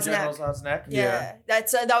Zod's General neck. Zod's neck. Yeah,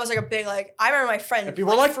 that was like a big like. I remember my friend And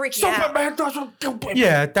people were like, freaking out. Superman doesn't do it.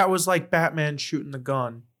 Yeah, that was like Batman shooting the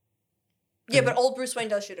gun Yeah, but old Bruce Wayne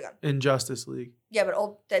does shoot a gun. in Justice League. Yeah,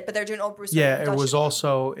 but they're doing old Bruce Wayne. Yeah, does it was shoot a gun.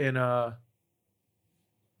 also in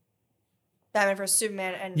Batman vs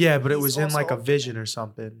Superman, and yeah, but it he's was in like a also- Vision or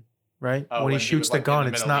something, right? Oh, when he when he shoots was, the like, in gun,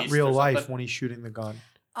 the it's Middle not East real or life something? when he's shooting the gun.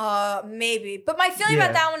 Maybe. But my feeling Yeah.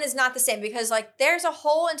 about that one is not the same because like there's a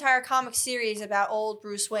whole entire comic series about old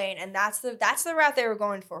Bruce Wayne, and that's the route they were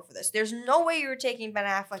going for this. There's no way you were taking Ben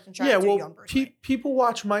Affleck and trying Yeah, to do well, young Bruce Wayne. people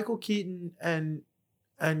watch Michael Keaton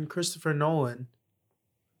and Christopher Nolan,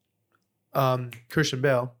 Christian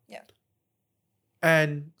Bale, Yeah.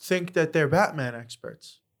 and think that they're Batman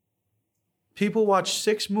experts. People watch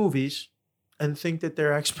 6 movies and think that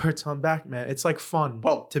they're experts on Batman. It's like fun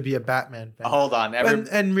Well, to be a Batman fan. Hold on, And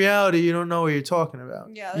in reality, you don't know what you're talking about.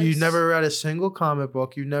 Yeah, You that's- never read a single comic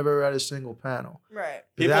book. You never read a single panel. Right.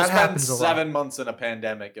 people that spend happens a lot. 7 months in a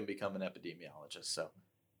pandemic and become an epidemiologist. So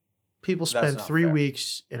People That's spend not 3 fair.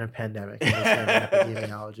 weeks in a pandemic and become an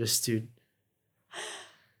epidemiologist, dude.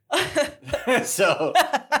 so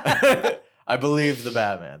I believe the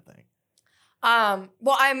Batman thing.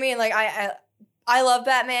 Well, I mean, like I love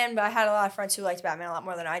Batman, but I had a lot of friends who liked Batman a lot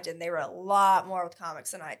more than I did. And they read a lot more with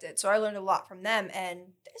comics than I did, so I learned a lot from them. And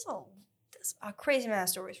there's a crazy amount of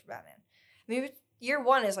stories for Batman. I mean, year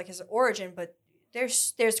one is like his origin, but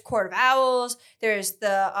there's Court of Owls, there's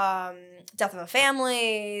the Death of a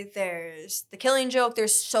Family, there's the Killing Joke.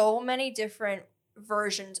 There's so many different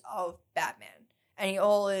versions of Batman, and he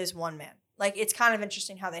all is one man. Like it's kind of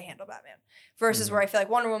interesting how they handle Batman versus where I feel like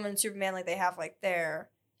Wonder Woman and Superman, like they have like their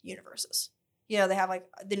universes. You know, they have like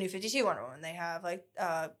the New 52 Wonder Woman, they have like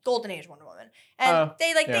Golden Age Wonder Woman, and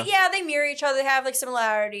they like they mirror each other. They have like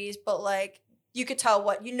similarities, but like you could tell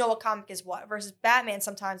what a comic is what. Versus Batman,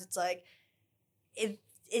 sometimes it's like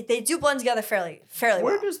they do blend together fairly Where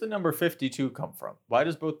well. does the number 52 come from? Why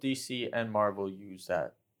does both DC and Marvel use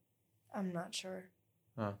that? I'm not sure.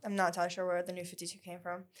 Huh. I'm not entirely sure where the New 52 came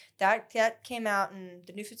from. That came out, and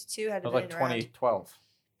the New 52 had It been was like around. 2012.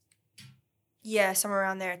 Yeah, somewhere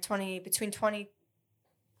around there. 2012,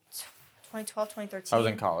 2013. I was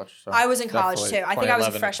in college. So I was in college, definitely too. I think I was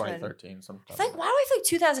a 2011 to freshman. 2013, sometime. I feel like, why do I feel like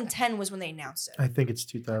 2010 was when they announced it? I think it's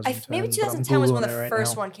 2010. Maybe but I'm 2010 was when Googling the it right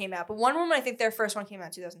first now. one came out. But Wonder Woman, I think their first one came out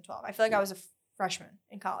in 2012. I feel like I was a freshman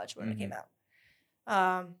in college when it came out.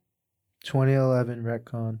 2011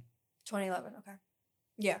 retcon. 2011, okay.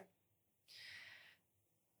 Yeah.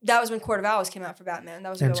 That was when Court of Owls came out for Batman. That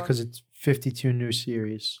was a And good it's one. because it's 52 new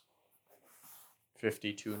series.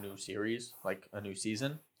 52 new series, like a new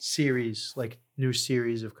season. Series, like new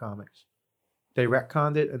series of comics. They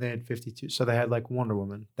retconned it and they had 52. So they had like Wonder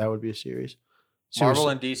Woman. That would be a series. Marvel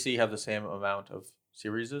and DC have the same amount of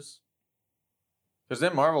series. Because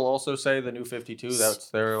didn't Marvel also say the new 52? That's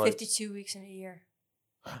their like. 52 weeks in a year.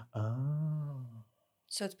 Oh.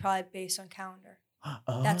 So it's probably based on calendar.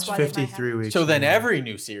 Oh. That's It's why they might 53 have- weeks. So then in a year. every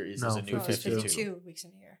new series is No, a new No, it's 52. 52 weeks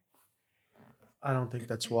in a year. I don't think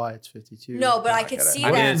that's why it's 52. No, but I Oh, could get it. see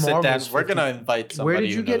I that. didn't sit down. Marvel's We're gonna 50. invite somebody. Where did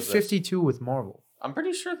you who get knows this. 52 with Marvel? I'm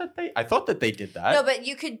pretty sure that I thought that they did that. No, but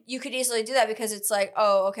you could easily do that because it's like,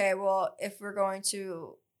 oh, okay, well, if we're going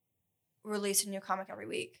to release a new comic every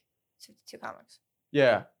week. 52 comics.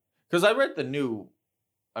 Yeah, because I read the new.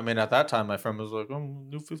 I mean, at that time, my friend was like, "Oh,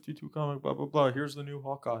 new 52 comic, blah blah blah. Here's the new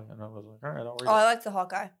Hawkeye," and I was like, "All right, I'll read Oh, it." I like the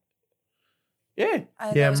Hawkeye. Yeah, I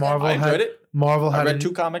thought Yeah, it was good. Marvel I had enjoyed it. Marvel I had read a,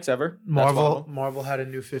 2 comics ever. That's one of them. Marvel had a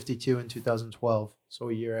new 52 in 2012, so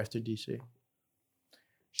a year after DC.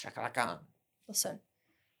 Shakalakan. Listen,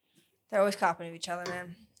 they're always copying each other,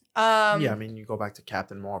 man. Yeah, I mean, you go back to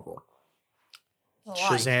Captain Marvel, a lot you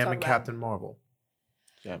can Shazam, talk and about. Captain Marvel.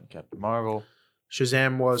 Yeah, Captain Marvel,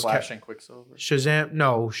 Shazam was Flash, and Quicksilver.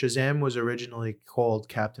 Shazam was originally called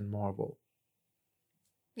Captain Marvel,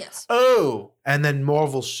 Yes. Oh, and then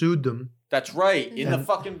Marvel sued them. that's right. In the And-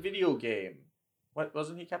 fucking video game. What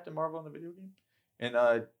wasn't he Captain Marvel in the video game? In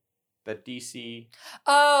the DC.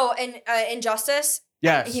 Oh, and Injustice,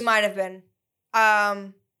 Yes. he might have been.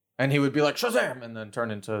 And he would be like Shazam, and then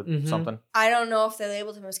turn into Mhm. something. I don't know if they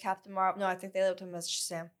labeled him as Captain Marvel. No, I think they labeled him as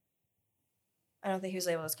Shazam. I don't think he was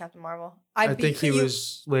labeled as Captain Marvel. I think he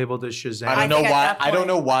was labeled as Shazam. I I don't know think at why. that I don't point-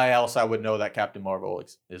 know why else I would know that Captain Marvel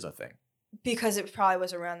is a thing. because it probably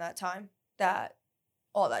was around that time that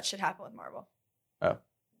all that shit happened with Marvel. Oh.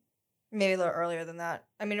 Maybe a little earlier than that.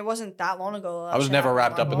 I mean, it wasn't that long ago. I was never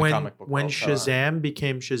wrapped up in the when comic book when world, so- Shazam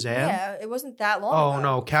became Shazam. Yeah, it wasn't that long. Oh ago.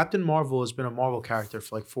 no, Captain Marvel has been a Marvel character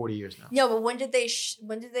for like 40 years now. No, but when did they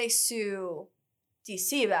sue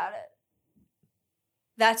DC about it?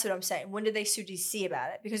 That's what I'm saying. When did they sue DC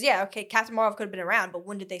about it? Because yeah, okay, Captain Marvel could have been around, but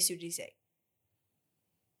when did they sue DC?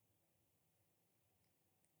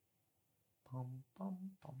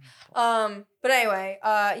 But anyway,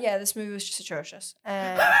 yeah, this movie was just atrocious,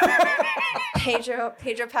 and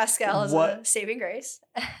Pedro Pascal is a What? saving grace.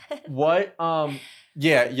 What?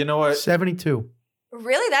 Yeah, you know what? 72.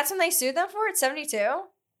 Really, that's when they sued them for it. 72.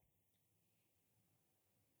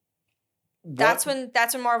 That's when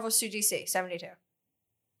Marvel sued DC. 72.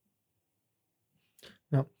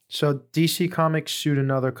 No. So DC Comics sued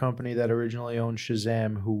another company that originally owned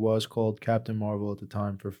Shazam, who was called Captain Marvel at the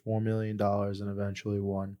time, for $4 million and eventually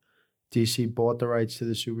won. DC bought the rights to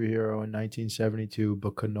the superhero in 1972,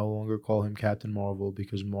 but could no longer call him Captain Marvel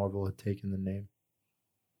because Marvel had taken the name.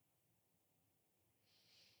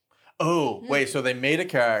 Oh, wait. So they made a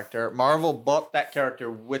character. Marvel bought that character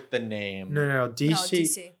with the name. No. No,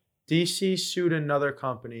 DC DC sued another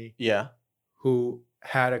company Yeah. who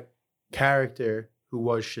had a character who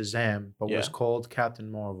was Shazam, but was Yeah. called Captain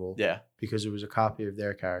Marvel Yeah. because it was a copy of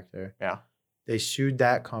their character. Yeah. They sued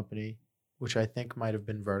that company, which I think might have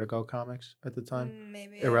been Vertigo Comics at the time.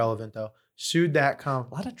 Maybe. Irrelevant though. Sued that A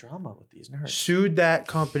company. lot of drama with these nerds. Sued that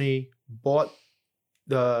company, bought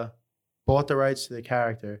the rights to the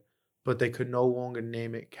character, but they could no longer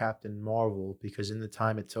name it Captain Marvel because in the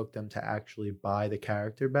time it took them to actually buy the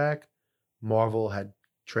character back, Marvel had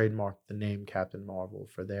trademarked the name Captain Marvel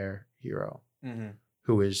for their hero, Mm-hmm.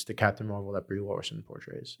 who is the Captain Marvel that Brie Larson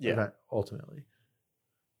portrays. Yeah. Ultimately.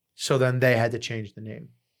 So then they had to change the name.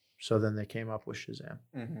 So then they came up with Shazam.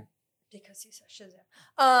 Mm-hmm. Because he said Shazam.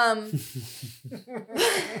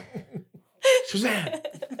 Shazam!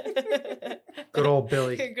 Good old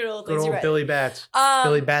Billy. Good old, Good days, old you're right. Billy Bats.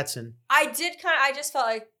 Billy Batson. I just felt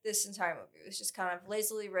like this entire movie was just kind of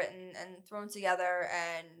lazily written and thrown together,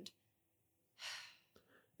 and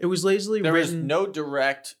It was lazily There is written. no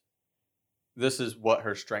direct. This is what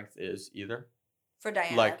her strength is either. for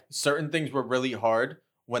Diana. Like certain things were really hard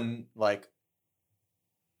when like.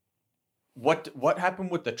 What happened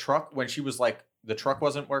with the truck when she was like the truck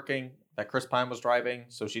wasn't working that Chris Pine was driving,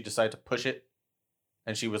 so she decided to push it,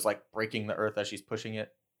 and she was like breaking the earth as she's pushing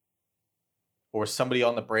it. Or somebody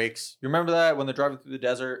on the brakes. You remember that when they're driving through the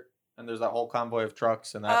desert and there's that whole convoy of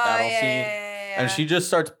trucks and that battle scene? yeah. And she just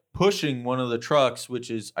starts pushing one of the trucks, which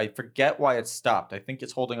is, I forget why it stopped. I think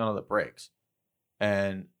it's holding onto the brakes.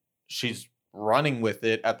 And she's running with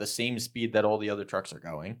it at the same speed that all the other trucks are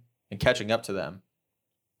going and catching up to them.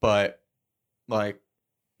 But, like,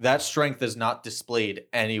 that strength is not displayed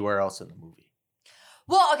anywhere else in the movie.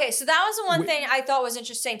 Well, okay, so that was the one Wait. thing I thought was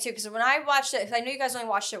interesting too, because when I watched it, 'cause I know you guys only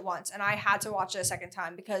watched it once, and I had to watch it a second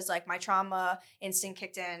time because like my trauma instinct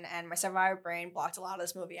kicked in, and my survivor brain blocked a lot of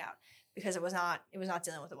this movie out because it was not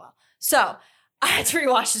dealing with it well. So I had to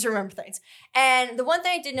rewatch this to remember things. And the one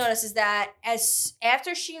thing I did notice is that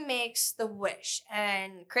after she makes the wish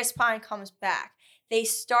and Chris Pine comes back, they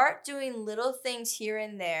start doing little things here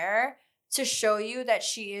and there to show you that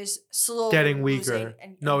she is slowly Getting losing weaker.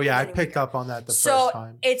 and No, yeah, I getting picked weaker. up on that the So first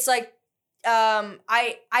time. it's like I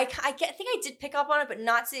think I did pick up on it, but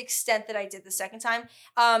not to the extent that I did the second time.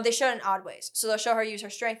 They show it in odd ways. So they'll show her use her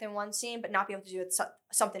strength in one scene, but not be able to do it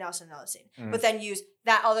something else in another scene. Mm. But then use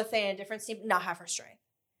that other thing in a different scene, but not have her strength.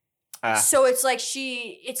 So it's like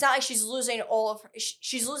it's not like she's losing all of her,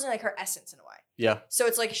 she's losing like her essence in a way. Yeah. So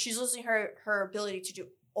it's like she's losing her ability to do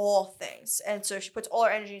all things. And so if she puts all her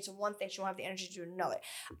energy into one thing, she won't have the energy to do another.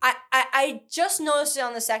 I just noticed it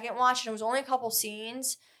on the second watch, and it was only a couple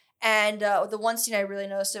scenes. And the one scene I really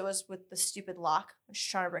noticed it was with the stupid lock. When she's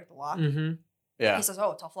trying to break the lock. Mm-hmm. Yeah. He says,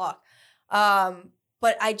 "Oh, tough lock."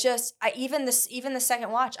 But even the second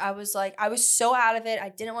watch, I was like, I was so out of it. I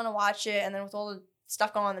didn't want to watch it. And then with all the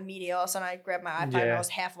stuff going on in the media, all of a sudden I grabbed my iPad and I was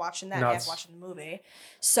half watching that, half watching the movie.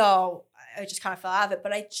 So I just kind of fell out of it.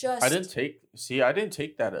 But I didn't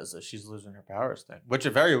take that as a she's losing her powers thing, which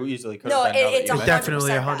it very easily could have been. It's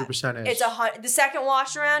definitely 100% is. The second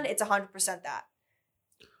watch around, it's 100% that.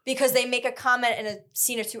 Because they make a comment in a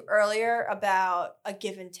scene or two earlier about a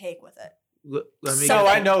give and take with it. So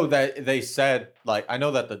I know that they said, like, I know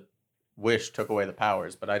that the wish took away the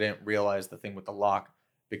powers, but I didn't realize the thing with the lock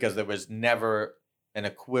because there was never an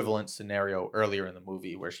equivalent scenario earlier in the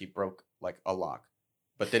movie where she broke like a lock,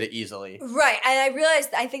 but did it easily. Right. And I realized,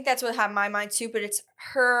 I think that's what had my mind too, but it's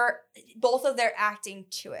both of their acting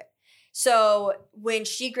to it. So when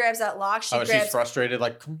she grabs that lock, she's frustrated.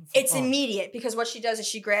 Like, it's immediate because what she does is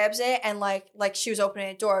she grabs it and like she was opening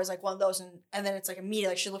a door. It was like one of those, and then it's like immediate.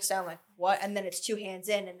 Like she looks down, like what? And then it's two hands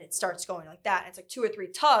in, and it starts going like that. And it's like 2 or 3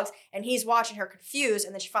 tugs, and he's watching her confused,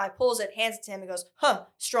 and then she finally pulls it, hands it to him, and goes, "Huh,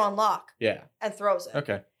 strong lock." Yeah. And throws it.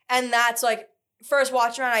 Okay. And that's like first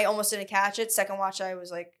watch around, I almost didn't catch it. Second watch, I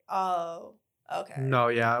was like, oh. Okay. No,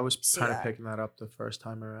 yeah, I was kind of picking that up the first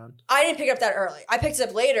time around. I didn't pick it up that early. I picked it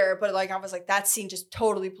up later, but like I was like, that scene just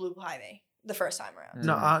totally blew by me the first time around.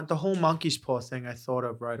 No, the whole monkey's paw thing I thought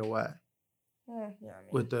of right away.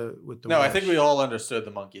 With the No, wish. I think we all understood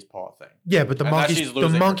the monkey's paw thing. Yeah, but the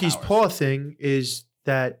monkey's paw thing is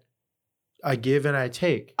that I give and I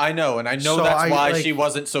take. I know, and I know that's why she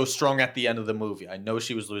wasn't so strong at the end of the movie. I know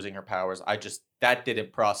she was losing her powers. That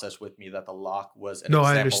didn't process with me that the lock was an example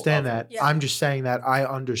I understand that. Yeah. I'm just saying that I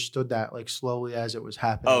understood that like slowly as it was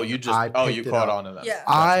happening. Oh, you caught on to that. Yeah.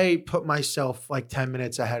 I put myself like 10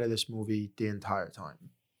 minutes ahead of this movie the entire time.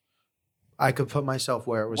 I could put myself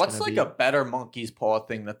where it was. What's like a better monkey's paw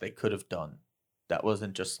thing that they could have done that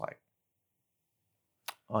wasn't just like,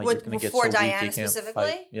 before Diana specifically?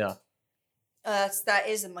 Fight. Yeah. That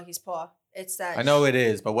is the monkey's paw. It's that. I know it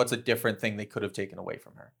is, but what's a different thing they could have taken away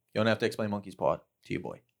from her? You don't have to explain monkey's paw to you,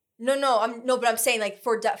 boy. But I'm saying like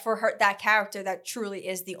for her, that character that truly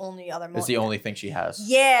is the only other. It's the only thing she has.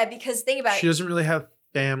 Yeah, because think about it. She doesn't really have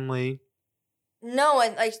family. No,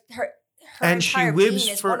 and like her and entire she lives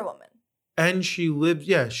being is for Wonder Woman. And she lives.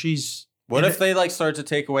 Yeah, she's. What if they like start to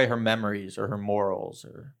take away her memories or her morals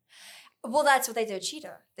or? Well, that's what they did with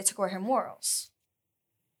Cheetah. They took away her morals.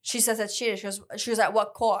 She says that's Cheetah. She was at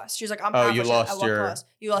what cost? She was like, I'm you lost at what your cost?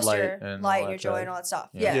 You lost your light, your joy, and all that stuff.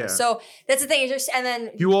 Yeah. So that's the thing. And then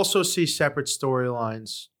you also see separate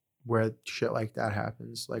storylines where shit like that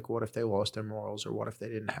happens. Like, what if they lost their morals, or what if they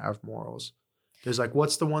didn't have morals? There's like,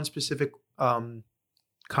 what's the one specific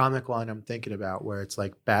comic line I'm thinking about where it's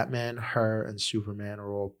like Batman, her, and Superman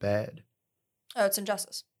are all bad? Oh, it's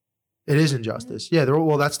Injustice. It is Injustice. Mm-hmm. Yeah, they're all,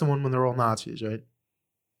 well, that's the one when they're all Nazis, right?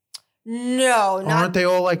 No, aren't they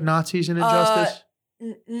all like Nazis in Injustice?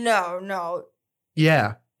 No.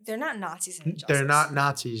 Yeah. They're not Nazis in Injustice. They're not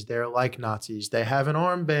Nazis. They're like Nazis. They have an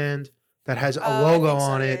armband that has a logo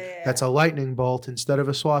on it that's a lightning bolt instead of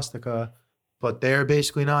a swastika, but they're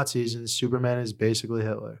basically Nazis and Superman is basically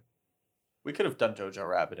Hitler. We could have done Jojo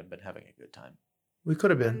Rabbit and been having a good time. We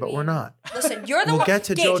could have been, but we're not. Listen, you're the one. We'll get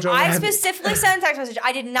to Gage, Jojo I Rabbit. specifically sent a text message.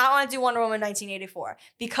 I did not want to do Wonder Woman 1984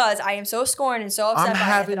 because I am so scorned and so upset I'm by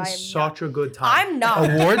having it that I am such not. a good time. I'm not.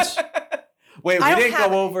 Awards? Wait, we I don't didn't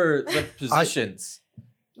have go over the positions.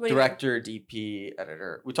 What do you mean? Director, DP,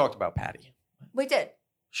 editor. We talked about Patty. We did.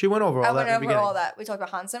 She went over I all that went in the over beginning. all that. We talked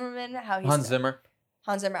about Hans Zimmerman, how he's Hans Zimmer.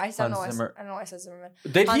 Hans Zimmer. I don't Hans know Zimmer. why I said Zimmerman.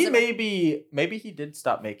 Did Hans he Zimmer. maybe he did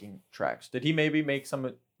stop making tracks? Did he maybe make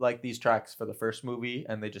some like these tracks for the first movie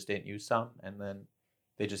and they just didn't use some and then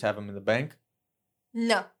they just have them in the bank?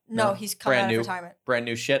 No, No? he's coming Brand out new. of retirement. Brand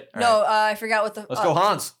new shit. All No, right. I forgot what the. Let's go,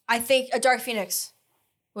 Hans. I think Dark Phoenix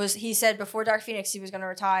was. He said before Dark Phoenix he was going to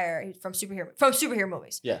retire from superhero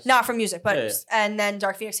movies. Yes. Not from music, but Yeah. and then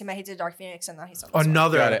Dark Phoenix came out. He did Dark Phoenix, and now he's done this one. Got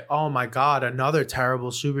Another, it. oh my God, another terrible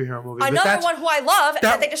superhero movie. But Another that's- one who I love and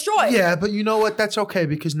that they destroyed. Yeah, but you know what? That's okay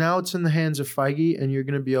because now it's in the hands of Feige and you're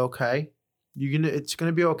going to be okay. It's going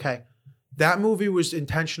to be okay. That movie was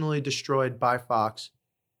intentionally destroyed by Fox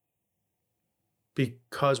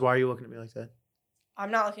because, why are you looking at me like that?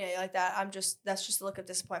 I'm not looking at you like that. That's just a look of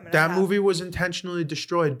disappointment. That movie was intentionally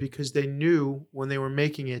destroyed because they knew when they were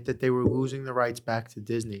making it that they were losing the rights back to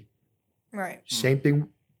Disney. Right. Same thing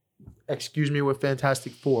Excuse Me with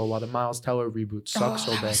Fantastic Four, while the Miles Teller reboot sucks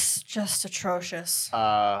so that bad. was just atrocious.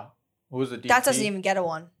 Who was the DP? That doesn't even get a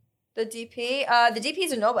one. The DP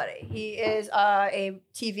is a nobody. He is a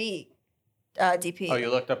TV DP. Oh, you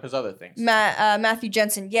looked up his other things. Matthew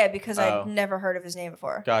Jensen. Yeah, because Oh. I'd never heard of his name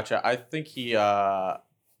before. Gotcha. I think he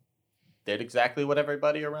did exactly what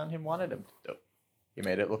everybody around him wanted him to do. He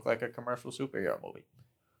made it look like a commercial superhero movie.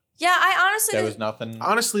 Yeah, I honestly. There was nothing.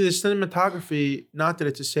 Honestly, the cinematography, not that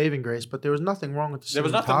it's a saving grace, but there was nothing wrong with the cinematography. There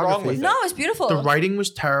was nothing wrong with it. No, it's beautiful. The writing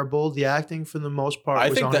was terrible. The acting, for the most part, I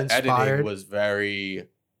was think the uninspired. editing was very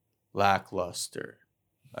lackluster.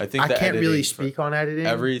 I think I the can't really editing for speak on editing.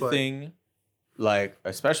 everything, like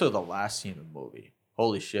especially the last scene of the movie.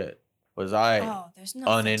 Holy shit, was I Oh, there's nothing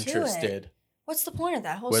To it. uninterested? What's the point of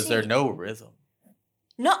that whole Was scene? there no rhythm?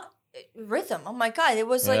 No rhythm. Oh my god, it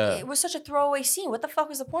was like Yeah. it was such a throwaway scene. What the fuck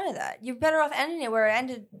was the point of that? You're better off ending it where it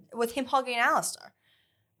ended with him hugging Alistair,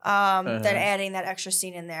 than adding that extra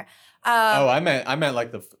scene in there. Oh, I meant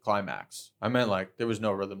like the climax. I meant like there was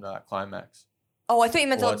no rhythm to that climax. Oh, I thought you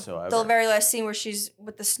meant the whatsoever. very last scene where she's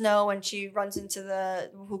with the snow and she runs into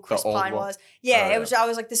who Chris old Pine one. was. Yeah, Oh, it was. I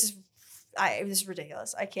was like, this is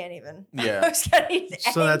ridiculous. I can't even. Yeah. I was getting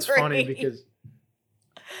So that's funny angry. because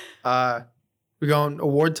we going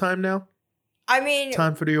award time now. I mean,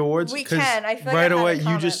 Time for the awards. we 'Cause can. I feel like I right had a away.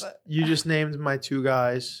 comment, You but- just named my two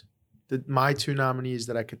guys, my two nominees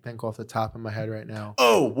that I could think off the top of my head right now.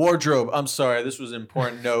 Oh, wardrobe. I'm sorry. This was an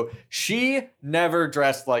important note. She never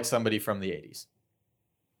dressed like somebody from the 80s.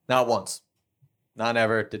 Not once. Not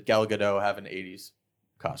ever did Gal Gadot have an 80s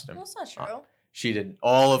costume. Well, that's not true. She didn't.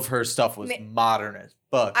 All of her stuff was Ma- modern as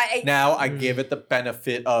fuck. Now I give it the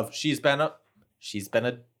benefit of she's been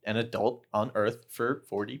an adult on Earth for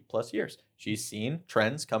 40 plus years. She's seen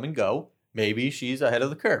trends come and go. Maybe she's ahead of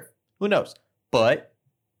the curve. Who knows? But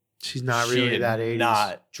She's not she really did that 80s.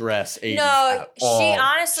 not dress 80s No, at she all.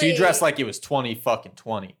 honestly- She dressed like it was 20.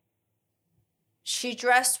 She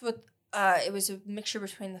dressed with. It was a mixture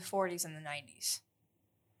between the 40s and the 90s.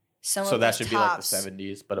 Some So of that the should tops. be like the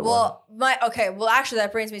 70s, but it wasn't. Well, actually,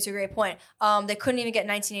 that brings me to a great point. They couldn't even get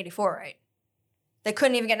 1984 right. They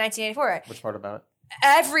couldn't even get 1984 right. Which part about it?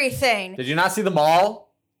 Everything. Did you not see the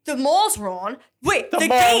mall? The mall's wrong. Wait, The the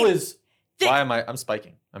mall game. is. Why am I'm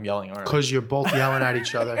spiking? I'm yelling. Aren't I? Because you're both yelling at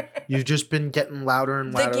each other. You've just been getting louder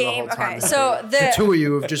and The louder the game. whole time. Okay, so the two of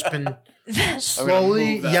you have just been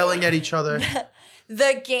slowly move that yelling way. at each other.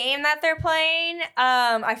 the game that they're playing.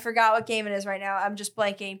 I forgot what game it is right now. I'm just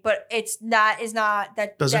blanking, but it's not. Is not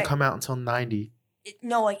that Doesn't that- come out until 90.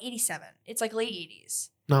 No, like 87. It's like late 80s.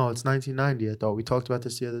 No, it's 1990. I thought we talked about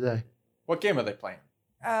this the other day. What game are they playing?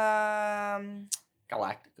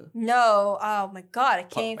 Galactica. No. Oh my god, I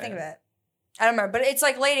can't Fuck, even think of man. it. I don't remember, but it's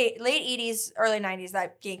like late 80s, early 90s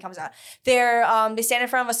that game comes out. They're they stand in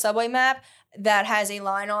front of a subway map that has a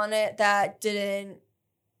line on it that didn't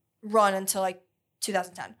run until like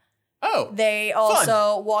 2010. Oh, They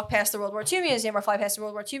also walk past the World War II museum or fly past the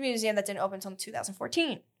World War II museum that didn't open until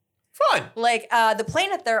 2014. fun. Like the plane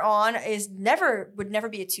that they're on would never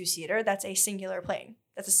be a two-seater. That's a singular plane.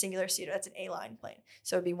 That's a singular seater. That's an A-line plane.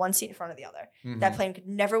 So it'd be one seat in front of the other. That plane could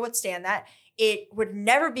never withstand that. It would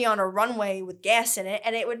never be on a runway with gas in it,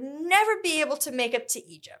 and it would never be able to make it to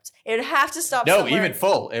Egypt. It would have to stop No, somewhere. even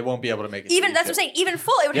full, it won't be able to make it. Even to that's what I'm Egypt. saying. Even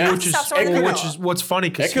full, it would Yeah. have Which to is- stop somewhere. in the Which middle. is what's funny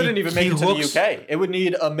because It couldn't even make it to the UK. It would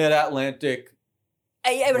need a mid-Atlantic.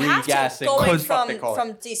 It would have to regassing. going What the fuck they call it?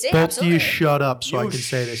 from DC. Both of Absolutely. you shut up so I You can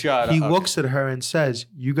say this. shut He up. looks at her and says,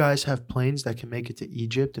 "You guys have planes that can make it to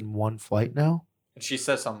Egypt in one flight now?" And she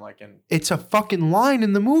says something like, It's a fucking line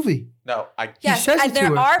in the movie. "No, Yes, says it and to there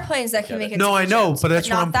her. are planes that can Get make it. it. No, to I know, Egypt, but that's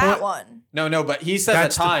what not I'm that point- one. no." But he says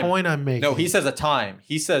That's a time. the point I'm making. No, he says a time.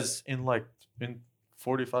 He says in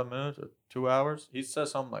 45 minutes or 2 hours. He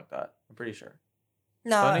says something like that. I'm pretty sure.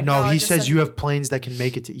 No, No, he it just says you have planes that can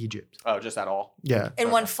make it to Egypt. Oh, just at all. Yeah, in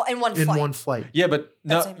one Okay. in one in flight. one flight. Yeah, but That's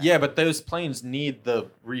no, what I meant. yeah, but those planes need the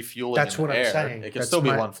refueling. That's in what the I'm air. saying. It can That's still be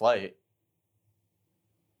my- one flight.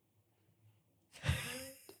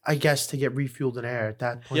 I guess to get refueled in air at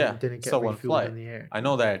that point, Yeah, it didn't get still one refueled flight. in the air. I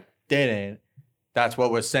know that it didn't. That's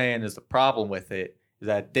what we're saying is the problem with it is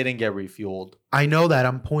that it didn't get refueled. I know that.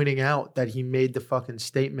 I'm pointing out that he made the fucking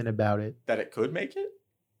statement about it. That it could make it.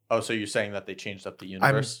 Oh, so you're saying that they changed up the I'm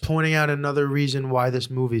universe? pointing out another reason why this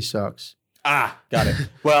movie sucks. Got it.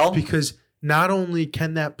 Well, Because not only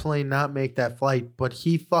can that plane not make that flight, but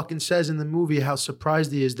he fucking says in the movie how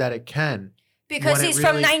surprised he is that it can. because when it he's really-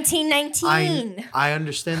 from 1919. I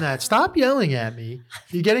understand that. Stop yelling at me.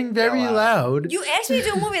 You're getting very Yell out. loud. You asked me to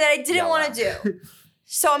do a movie that I didn't Yell want out. to do,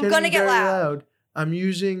 so I'm Getting gonna get very loud. I'm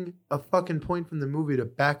using a fucking point from the movie to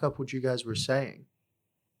back up what you guys were saying.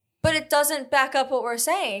 But it doesn't back up what we're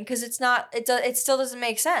saying because it's not. It still doesn't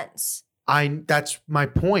make sense. That's my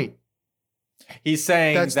point. He's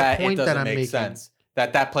saying That's the that it point that doesn't I'm make making. sense.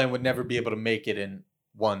 That plane would never be able to make it in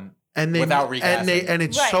one And they without regassing. and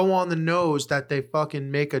it's Right. so on the nose that they fucking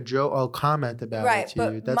make a joke, a comment about Right, it to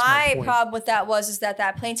but you. That's my point. problem with that is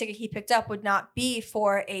that plane ticket he picked up would not be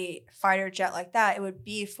for a fighter jet like that. It would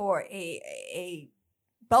be for a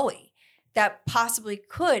Boeing that possibly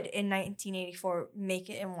could in 1984 make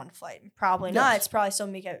it in one flight. Probably not. Yes. It's probably still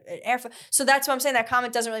make it an airflight. So that's what I'm saying. That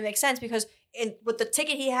comment doesn't really make sense because with the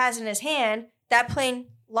ticket he has in his hand, that plane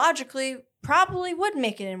logically probably would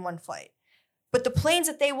make it in one flight. But the planes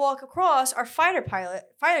that they walk across are fighter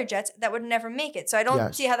jets that would never make it. So I don't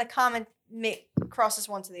Yes. see how the comment crosses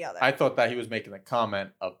one to the other. I thought that he was making the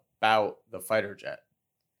comment about the fighter jet.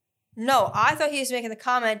 No, I thought he was making the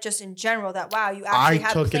comment just in general that wow, you actually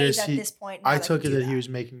have took it planes as at he- this point. I now took it can do that he was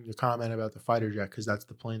making a comment about the fighter jet because that's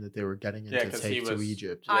the plane that they were getting in Yeah, to 'cause he take to was-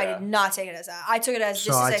 Egypt. I Yeah. did not take it as that. I took it as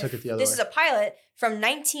So I took it the other this way. is a pilot from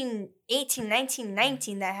 1918,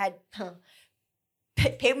 1919 that had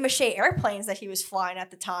paper mache airplanes that he was flying at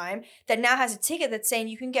the time that now has a ticket that's saying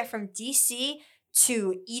you can get from DC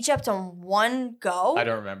to Egypt on one go. I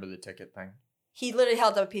don't remember the ticket thing. He literally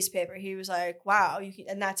held up a piece of paper. He was like, "Wow, you can,"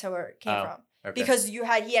 and that's how it came Oh, from. Okay. Because he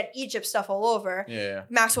had Egypt stuff all over. yeah.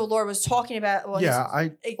 Maxwell Lord was talking about. Well, Yeah,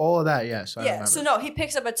 all of that. Yes, I yeah. remember. So no, he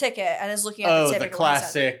picks up a ticket and is looking at Oh, the the ticket. when he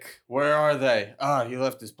says it. classic. Where are they? Oh, he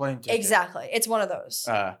left his plane ticket. Exactly, it's one of those.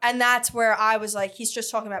 Uh, And that's where I was like, he's just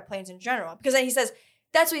talking about planes in general. Because then he says,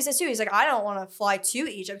 that's what he says too. He's like, I don't want to fly to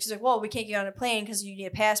Egypt. He's like, well, we can't get on a plane because you need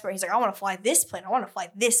a passport. He's like, I want to fly this plane. I want to fly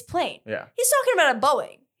this plane. yeah. He's talking about a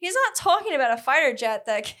Boeing. He's not talking about a fighter jet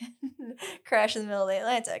that can crash in the middle of the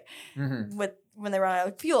Atlantic Mm-hmm. when they run out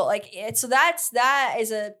of fuel. So that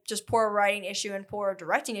is a just poor writing issue and poor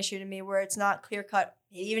directing issue to me, where it's not clear cut.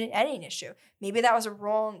 Maybe even an editing issue. Maybe that was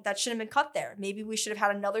that shouldn't have been cut there. Maybe we should have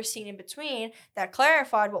had another scene in between that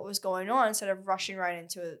clarified what was going on instead of rushing right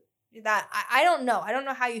into it. That I don't know. I don't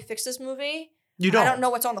know how you fix this movie. you don't. I don't know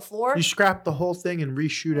what's on the floor. You scrap the whole thing and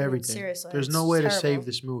reshoot everything. seriously, There's it's no way to terrible. save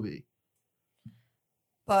this movie.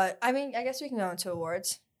 But I mean, I guess we can go into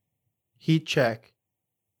awards. Heat check.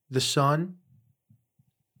 The Sun.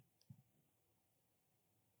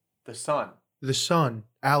 The Sun. The Sun.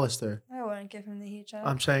 Alistair. I wouldn't give him the heat check.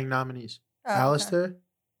 I'm saying nominees. Oh, okay. Alistair.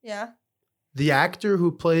 Yeah. The actor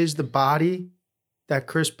who plays the body that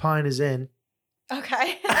Chris Pine is in.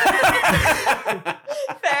 Okay.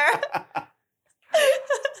 Fair.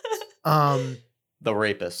 The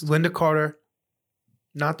rapist. Linda Carter.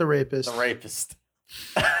 Not the rapist. The rapist.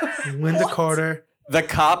 Linda What? Carter The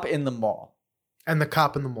cop in the mall. and the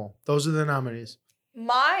cop in the mall. Those are the nominees.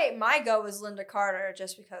 My go was Linda Carter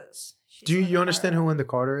just because. She's Do you Linda understand Carter. who Linda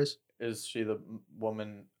Carter is? Is she the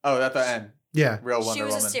woman? Oh, at the end. Yeah. Real She Wonder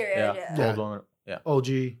was a Woman. stereo, yeah. Old woman. Yeah. OG,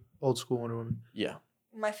 old school Wonder Woman. Yeah.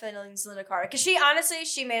 My feelings, Linda Carter, because she honestly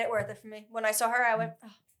made it worth it for me. When I saw her, I went,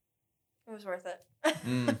 oh, it was worth it.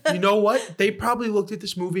 Mm. You know what? They probably looked at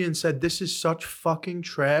this movie and said, "This is such fucking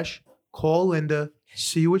trash. Call Linda,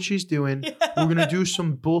 see what she's doing. We're gonna do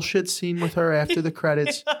some bullshit scene with her after the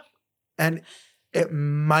credits, and it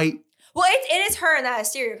might Well, it is her in that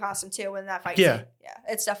stereo costume too. When that fight, Yeah. scene. Yeah,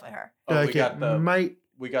 it's definitely her. Oh, like we got it the. might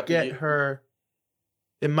We got get the. her.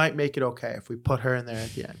 It might make it okay if we put her in there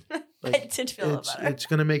at the end. I Like, did feel a it's little better. it's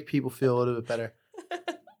gonna make people feel a little bit better.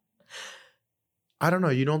 I don't know.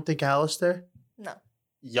 You don't think Alistair? No,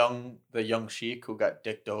 the young sheik who got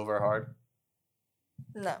dicked over hard.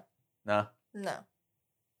 no, Nah. no.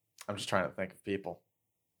 I'm just trying to think of people.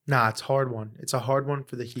 Nah, it's a hard one. It's a hard one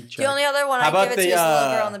for the heat check. The only other one How I about give it to the, is the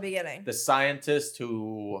little girl uh, in the beginning. The scientist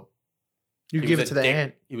who. you he give was it a to the dick-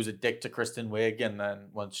 aunt. He was a dick to Kristen Wiig, and then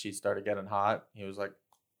once she started getting hot, he was like,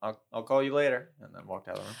 I'll call you later, and then walked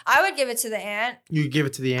out of the room. I would give it to the aunt. You give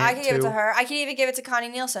it to the aunt. I could give it too. to her. I could even give it to Connie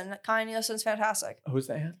Nielsen. Connie Nielsen's fantastic. Who's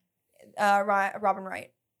the aunt? Robin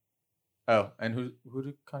Wright. Oh, and who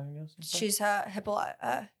did Connie Nielsen say? She's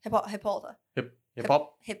Hippolyta. Hip hop. Hippopotamus.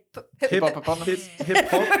 Hip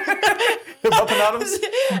hop. Hippopotamus.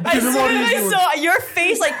 As Give him soon what as he's I doing. saw your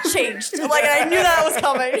face, like changed, like I knew that was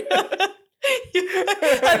coming.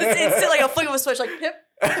 It's like a flick of a switch, like hip.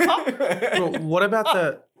 But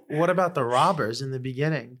what about the robbers in the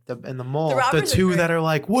beginning, in the mall? The The robbers are two great. that are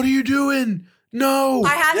like, "What are you doing? No,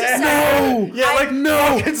 I have to say, no, Yeah, like,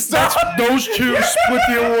 no." fucking stop. That's those two split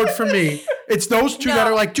the award for me. It's those two that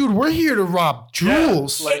No. are like, "Dude, we're here to rob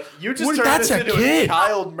jewels." Like you just What- turned that's this a into kid. a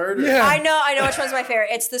child murder. Yeah. I know which one's my favorite.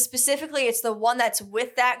 It's the one that's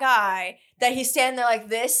with that guy that he's standing there like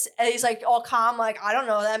this, and he's like all calm, like I don't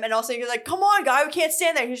know them, and also he's like, "Come on, guy, we can't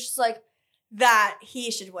stand there." He's just like, that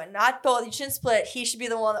he should win. Not both. You shouldn't split. He should be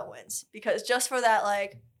the one that wins because just for that,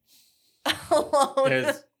 like,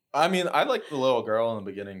 alone. I mean, I like the little girl in the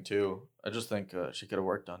beginning too. I just think she could have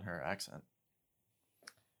worked on her accent.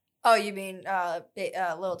 Oh, you mean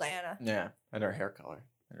little Diana? Yeah, and her hair color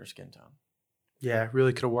and her skin tone. Yeah,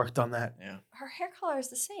 really could have worked on that. Yeah. Her hair color is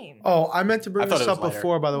the same. Oh, I meant to bring I thought this it was up lighter.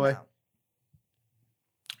 before, by the way. No.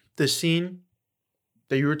 The scene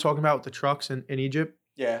that you were talking about with the trucks in Egypt,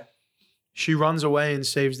 Yeah. she runs away and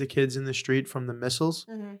saves the kids in the street from the missiles.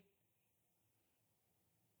 Mm-hmm.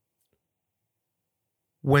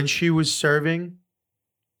 When she was serving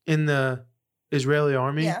in the Israeli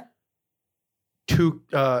army, Yeah. two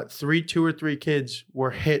or three kids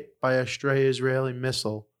were hit by a stray Israeli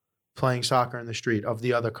missile playing soccer in the street of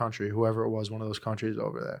the other country, whoever it was, one of those countries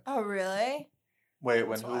over there. Oh, really? Wait,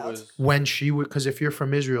 That's when wild. who was? When she would, because if you're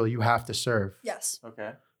from Israel, you have to serve. Yes.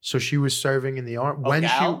 Okay. So she was serving in the army. Oh, When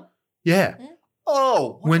gal? yeah,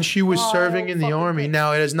 Oh. when she was serving in the fucking army. thing.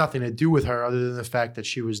 Now it has nothing to do with her other than the fact that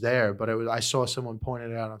she was there. But it was. I saw someone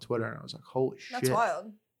pointed it out on Twitter, and I was like, "Holy That's shit!"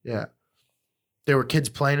 wild. Yeah. There were kids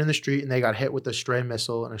playing in the street and they got hit with a stray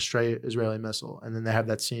missile and a stray Israeli missile. And then they have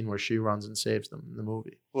that scene where she runs and saves them in the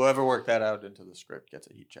movie. Whoever worked that out into the script gets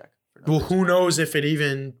a heat check. For no Well, reason. who knows if it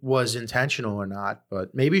even was intentional or not,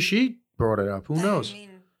 but maybe she brought it up. Who knows? I mean,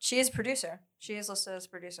 she is a producer. She is listed as a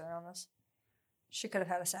producer on this. She could have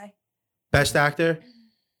had a say. Best actor?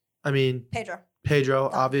 I mean, Pedro. Pedro,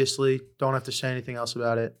 obviously. Don't have to say anything else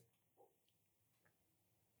about it.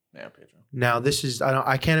 Yeah, Pedro. Now, this is,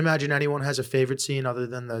 I can't imagine anyone has a favorite scene other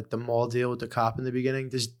than the mall deal with the cop in the beginning.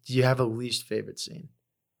 Do you have a least favorite scene?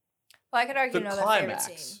 Well, I could argue The another climax.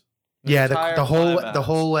 favorite scene. Yeah, entire the climax.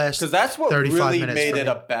 whole last Because that's what 35 really minutes made for it me.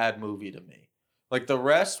 a bad movie to me. Like the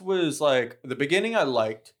rest was like the beginning I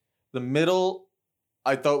liked, the middle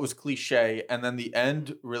I thought was cliche, and then the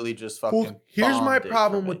end really just fucking. Well, here's my bombed it for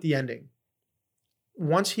problem me. with the ending.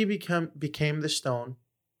 Once he became the stone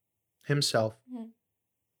himself, Mhm.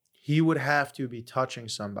 he would have to be touching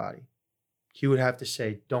somebody. He would have to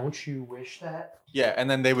say, "Don't you wish that?" Yeah, and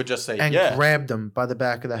then they would just say, and "Yeah." grab them by the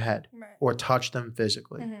back of the head Right. or touch them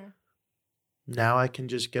physically. Mhm. Now I can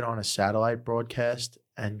just get on a satellite broadcast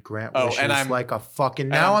and grant Oh, wishes and I'm- like a fucking. and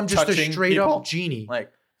Now I'm I'm just a touching straight people? up genie.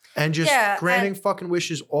 Like, And just Yeah, granting and- fucking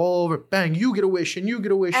wishes all over. Bang, you get a wish, and you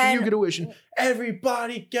get a wish, and you And- get a wish, and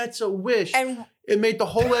everybody gets a wish. And It made the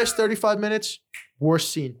whole last 35 minutes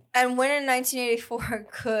worst scene. when in 1984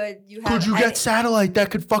 could you have Could you any- get satellite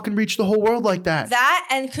that could fucking reach the whole world like that? that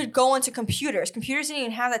and could go into computers? Computers didn't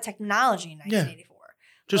even have that technology in 1984.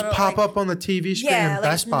 Just Literally, pop like- up on the TV screen Yeah, in like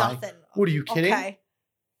Best it's Buy. nothing. What are you kidding? Okay.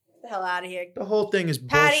 Get the hell out of here. The whole thing is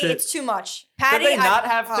Patty, bullshit. it's too much. could Patty, they not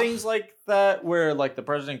have oh, things like that where like the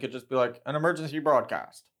president could just be like an emergency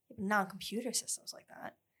broadcast? non-computer systems like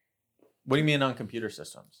that. What do you mean on computer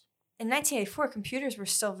systems? In 1984, computers were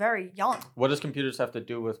still very young What does computers have to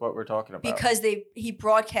do with what we're talking about? because he Because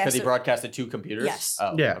broadcasted. he broadcasted to computers. Yes.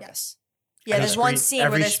 Oh, Yeah. okay. Yes. Yeah, Every there's one screen- scene where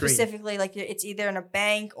every they're screen. specifically like it's either in a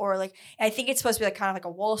bank or like I think it's supposed to be like kind of like a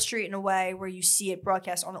Wall Street in a way where you see it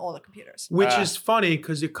broadcast on all the computers. Which Ah. is funny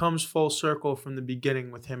because it comes full circle from the beginning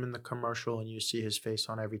with him in the commercial, and you see his face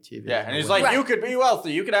on every TV. Yeah, and he's like, Right. "You could be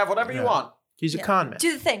wealthy. You could have whatever you Yeah. want." he's a Yeah. con man.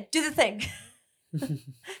 Do the thing. Do the thing.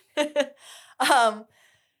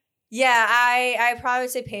 Yeah, I probably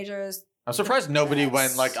would say Pedro's. I'm surprised nobody Yes.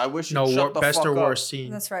 went like, "I wish you No, shut the best fuck or up." worst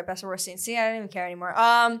scene. That's right, best or worst scene. See, I didn't even care anymore.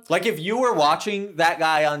 Like if you were watching that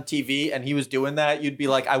guy on TV and he was doing that, you'd be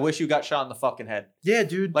like, "I wish you got shot in the fucking head." Yeah,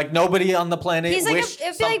 dude. Like nobody on the planet He's like a- wished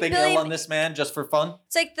it'd be like something Billy- ill on this man just for fun.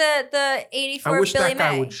 it's like the 84 I wish Billy that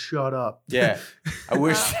guy May. would shut up. Yeah, I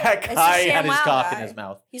wish that It's the guy had his ShamWow cock guy. in his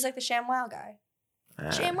mouth. He's like the ShamWow guy. Ah.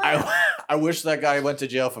 ShamWow. I wish that guy went to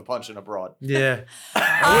jail for punching abroad. Yeah.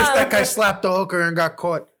 I wish that guy slapped the hooker and got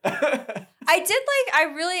caught. I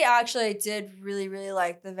really actually did really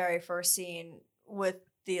like the very first scene with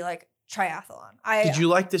the like triathlon. Did you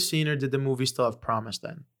like the scene or did the movie still have promise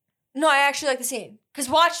then? No, I actually like the scene because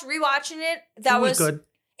rewatching it, that it was good.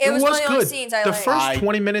 It was one of the only good. scenes I the liked. first I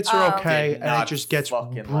 20 minutes are okay, Did and not it just gets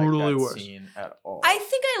fucking brutally like that worse. scene at all. I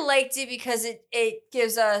think I liked it because it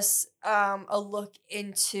gives us a look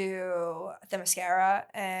into the mascara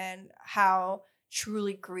and how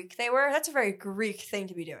truly Greek they were. That's a very Greek thing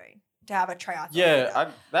to be doing, to have a triathlon. like Yeah,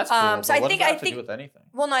 that. that's cool. So but I what think- does that I have to think- do with anything?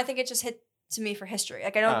 Well, no, I think it just hit to me for history.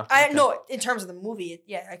 Like I don't, Oh, I okay. know in terms of the movie,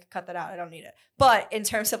 yeah, I could cut that out. I don't need it. But in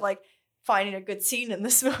terms of like finding a good scene in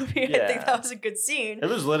this movie. I think Yeah. that was a good scene. It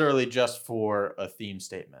was literally just for a theme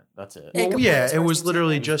statement. That's it. It Well, completely yeah, it supports was the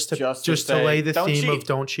literally scene. just to Just to to say, lay the "Don't theme of cheat."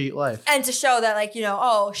 don't cheat life. And to show that, like,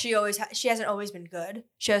 she hasn't always been good.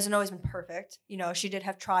 She hasn't always been perfect. She did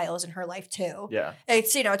have trials in her life too. Yeah.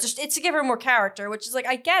 It's it's to give her more character, which is like,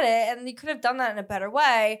 I get it, and you could have done that in a better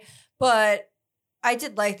way, but I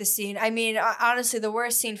did like the scene. I mean, honestly, the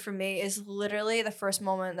worst scene for me is literally the first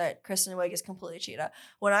moment that Kristen Wiig is completely Cheetah.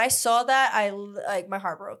 When I saw that, my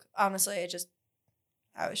heart broke. Honestly,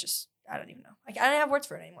 I don't even know. I don't have words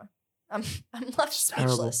for it anymore. I'm left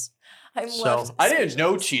terrible. speechless. I'm So, left. I didn't know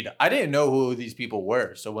speechless. Cheetah. I didn't know who these people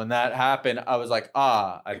were. So when that happened, I was like,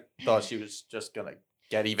 I thought she was just gonna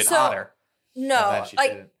get even So, hotter. No, And then she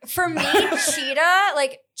like didn't. for me,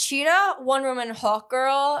 Cheetah, Wonder Woman,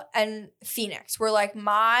 Hawkgirl, and Phoenix were like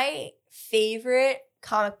my favorite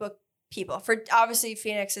comic book people. For obviously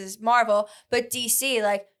Phoenix is Marvel, but DC,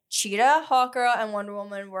 like Cheetah, Hawkgirl, and Wonder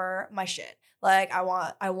Woman were my shit. Like I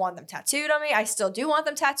want them tattooed on me. I still do want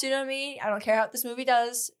them tattooed on me. I don't care how this movie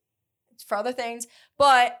does. It's for other things,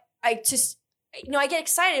 but I just I get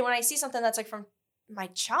excited when I see something that's like from my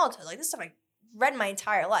childhood. Like this stuff I read my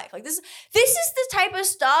entire life. Like this is the type of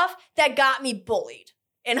stuff that got me bullied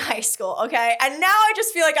in high school, okay? And now I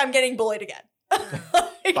just feel like I'm getting bullied again.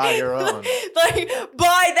 By your own. Like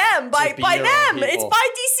by them, by It'd be your own them. It's people. by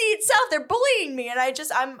DC itself. They're bullying me, and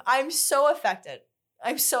I'm so affected.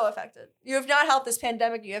 I'm so affected. You have not helped this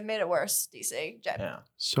pandemic. You have made it worse, DC. Jen. Yeah.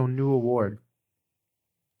 So new award,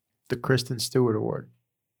 the Kristen Stewart Award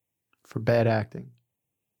for bad acting.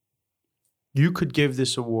 You could give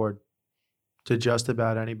this award to just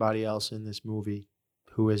about anybody else in this movie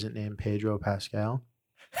who isn't named Pedro Pascal,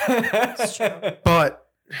 It's true. but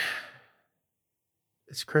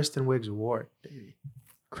it's Kristen Wiig's award, baby.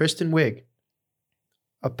 Kristen Wiig,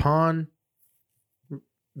 upon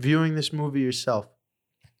viewing this movie yourself,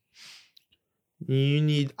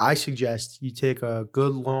 I suggest you take a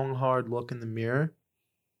good, long, hard look in the mirror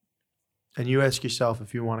and you ask yourself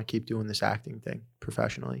if you want to keep doing this acting thing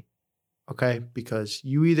professionally. Okay? Because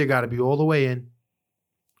you either got to be all the way in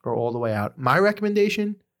or all the way out. My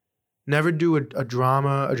recommendation, never do a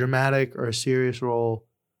drama, a dramatic, or a serious role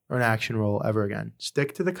or an action role ever again.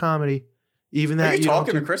 Stick to the comedy. Even that Are you don't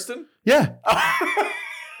talking do- to Kristen? Yeah.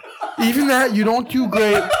 Even that you don't do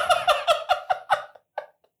great.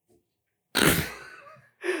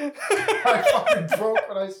 I fucking broke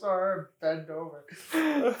when I saw her bend over.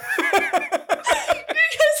 Because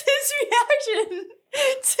his reaction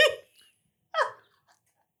to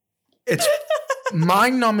It's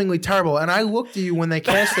mind-numbingly terrible. And I looked at you when they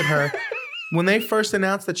casted her. When they first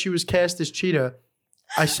announced that she was cast as Cheetah,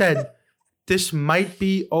 I said, this might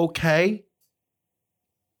be okay,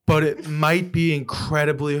 but it might be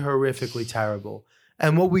incredibly, horrifically terrible.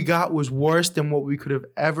 And what we got was worse than what we could have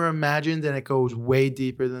ever imagined, and it goes way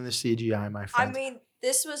deeper than the CGI, my I friend. mean,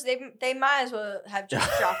 this was they might as well have just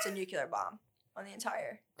dropped a nuclear bomb on the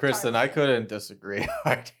entire Kristen, I couldn't disagree.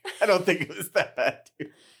 I don't think it was that bad, dude.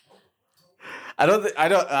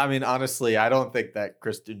 Honestly, I don't think that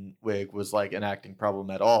Kristen Wiig was like an acting problem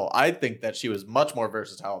at all. I think that she was much more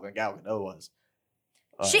versatile than Gal Gadot was.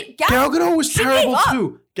 Gal Gadot was she terrible gave up.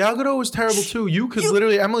 too. Gal Gadot was terrible too. You could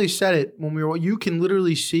literally, Emily said it when we were, you can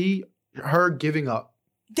literally see her giving up.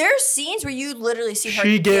 There's scenes where you literally see her.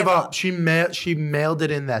 She gave give up. She mailed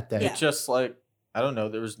it in that day. Yeah. It's just like, I don't know,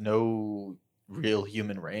 there was no real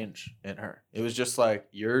human range in her. It was just like,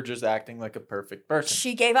 you're just acting like a perfect person.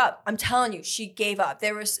 She gave up. I'm telling you, she gave up.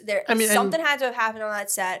 Something had to have happened on that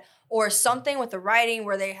set, or something with the writing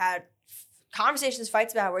where they had conversations,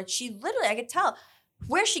 fights about where she literally, I could tell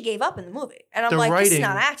where she gave up in the movie. And I'm The like, this is writing-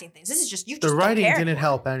 not acting things. This is just you. The Just writing don't care didn't anymore.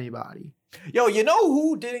 help anybody. Yo, you know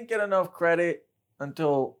who didn't get enough credit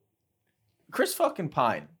until Chris fucking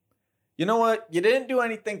Pine? You know what? You didn't do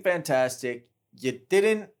anything fantastic. You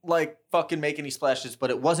didn't like fucking make any splashes, but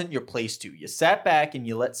it wasn't your place to. You sat back and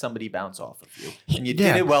you let somebody bounce off of you, and you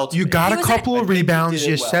did it well. To You me. got He a was couple I of think you rebounds. did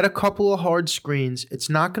You it well. set a couple of hard screens. It's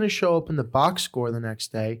not going to show up in the box score the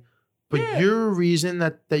next day, but Yeah. you're a reason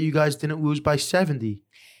that you guys didn't lose by 70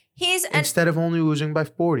 He's an instead of only losing by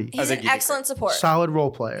 40. he's think an you did excellent support. Solid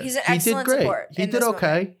role player. He's an he excellent did great. support He in did this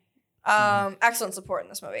okay. Excellent support in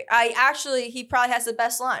this movie. He probably has the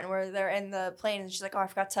best line where they're in the plane and she's like, "Oh, I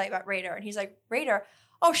forgot to tell you about Radar," and he's like, "Radar?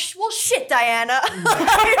 Oh, well, shit, Diana." That's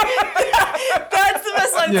the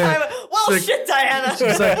best line. Yeah. Well, It's like- shit, Diana.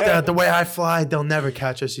 He's like, the way I fly, they'll never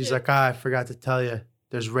catch us. He's like, I forgot to tell you,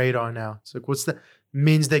 there's radar now. It's like, what's that?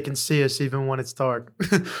 means they can see us even when it's dark.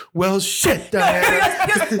 Well, shit, No, Diana.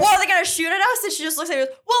 he goes, well, are they going to shoot at us? And she just looks at me and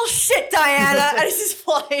goes, well, shit, Diana. And it's just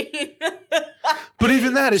flying. But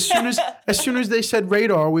even that, as soon as they said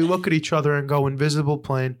radar, we look at each other and go invisible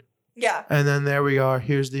plane. Yeah. And then there we are.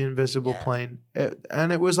 Here's the invisible plane.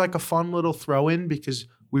 And it was like a fun little throw in because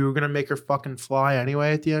we were going to make her fucking fly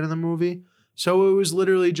anyway at the end of the movie. So it was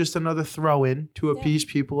literally just another throw in to appease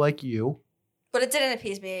people like you. But it didn't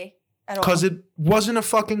appease me at all. Because it wasn't a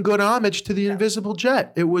fucking good homage to the invisible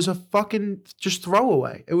jet. It was a fucking just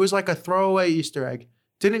throwaway. It was like a throwaway Easter egg.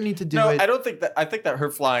 Didn't need to do it. I don't think that. I think that her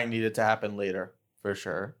flying needed to happen later for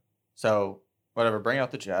sure. So whatever, bring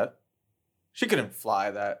out the jet. She couldn't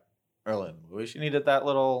fly that early in the movie. She needed that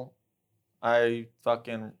little, I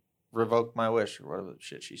fucking revoked my wish or whatever the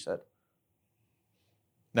shit she said.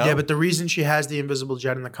 No? Yeah, but the reason she has the invisible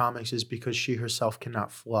jet in the comics is because she herself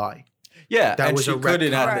cannot fly. Yeah, That and was she a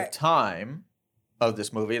couldn't retcon. at Right. the time of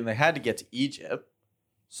this movie, and they had to get to Egypt.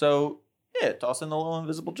 So, yeah, toss in the little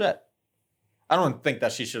invisible jet. I don't think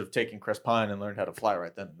that she should have taken Chris Pine and learned how to fly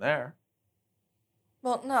right then and there.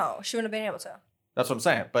 Well, no, she wouldn't have been able to. That's what I'm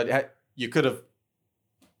saying. But you could have.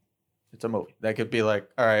 It's a movie. That could be like,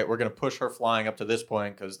 all right, we're going to push her flying up to this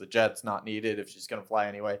point because the jet's not needed if she's going to fly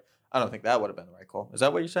anyway. I don't think that would have been the right call. Is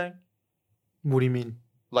that what you're saying? What do you mean?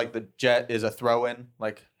 Like the jet is a throw in?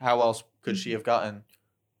 Like, how else could she have gotten?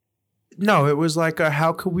 No, it was like,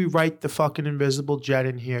 how could we write the fucking invisible jet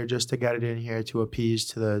in here just to get it in here to appease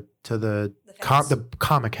to the fans. the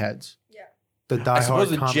comic heads? Yeah. The diehard I suppose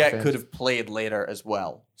the comic jet fans. could have played later as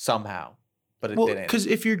well, somehow. But it Well, didn't. because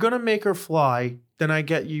if you're gonna make her fly, then I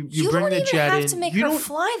get you. You bring don't the even jet have in. to make you her don't.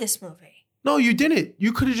 fly this movie. No, you didn't.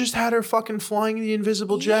 You could have just had her fucking flying the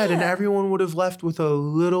invisible jet, and Yeah. everyone would have left with a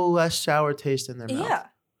little less sour taste in their mouth.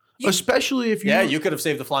 Yeah. Especially if you. Yeah, you could have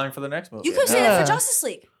saved the flying for the next movie. You could have said Yeah. that for Justice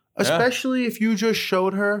League. Especially if you just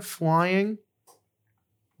showed her flying,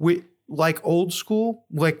 with like old school,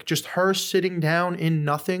 like just her sitting down in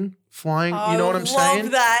nothing, flying. You know what I'm saying?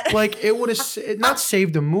 love that. Like it would have not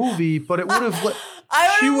saved the movie, but it would have.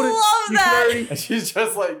 I she would would've- love you could that. already- And she's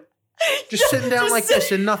just like, just sitting down Just like sit-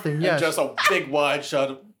 this in nothing. and Yeah, just a big wide shot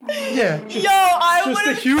of. yeah. Yo, I would Just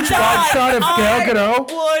have a huge wide shot of Gal Gadot,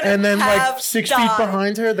 would and then like have 6 died. feet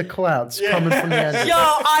behind her, the clouds coming from the end. Yo,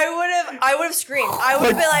 I would have screamed. I would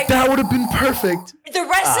have been like, that would have been perfect. the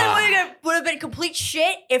rest of the movie would have been complete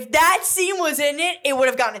shit. If that scene was in it, it would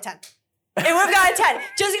have gotten a 10. It would have gotten a 10.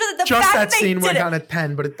 Just because of the Just fact that they scene did went it. down at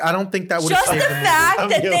 10, but I don't think that would have Just the saved the movie. fact I'm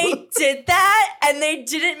that yellow. they did that and they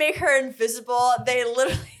didn't make her invisible, they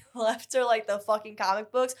literally left her like the fucking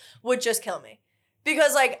comic books, would just kill me.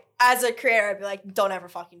 Because like as a creator, I'd be like, don't ever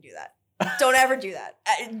fucking do that. Don't ever do that.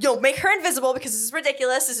 Make her invisible because this is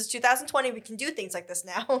ridiculous. This is 2020. We can do things like this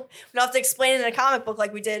now. We don't have to explain it in a comic book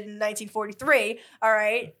like we did in 1943. All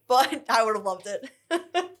right, but I would have loved it.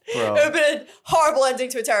 It would have been a horrible ending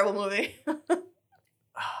to a terrible movie.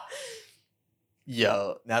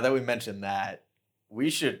 Yo, now that we mentioned that, we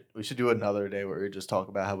should do another day where we just talk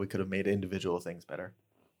about how we could have made individual things better.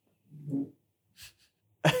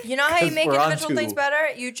 You know how you 'Cause make we're on individual things to- better?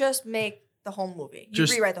 You just make the whole movie. You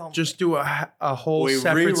rewrite the whole movie. Just do a whole We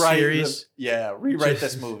separate rewrite series. rewrite Just-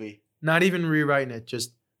 this movie. Not even rewriting it.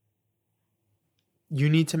 Just you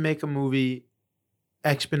need to make a movie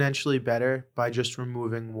exponentially better by just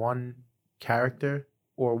removing one character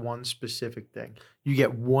or one specific thing. You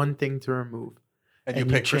get one thing to remove. And you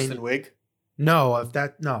And you pick change- Kristen Wiig? If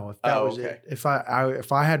that Oh, was okay. it.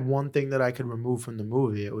 If I had one thing that I could remove from the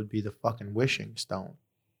movie, it would be the fucking wishing stone.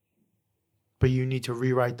 But you need to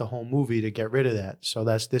rewrite the whole movie to get rid of that. So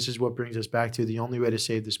this is what brings us back to the only way to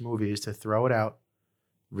save this movie is to throw it out,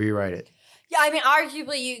 rewrite it. Yeah, I mean,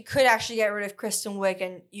 arguably, you could actually get rid of Kristen Wiig,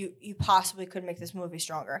 and you possibly could make this movie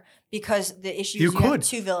stronger because the issue is You you have could.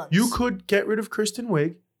 two villains. You could get rid of Kristen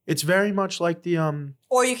Wiig. It's very much like the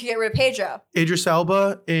or you could get rid of Pedro. Idris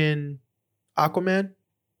Elba in Aquaman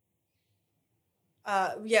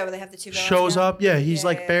Yeah, where they have the two villains. shows yeah. up. Yeah, he's Yeah,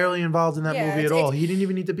 like yeah, barely involved in that Yeah, movie at it's- all. He didn't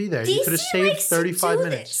even need to be there. He DC could have saved likes to 35 do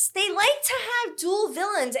minutes. this. They like to have dual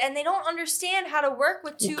villains, and they don't understand how to work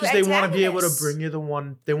with two Because they want to be able to antagonists. bring you the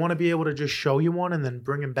one. They want to be able to just show you one and then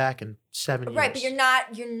bring him back in 7 years. Right, but you're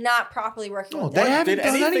not properly working No, with they them. haven't Did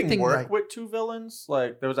done anything anything work right. with two villains?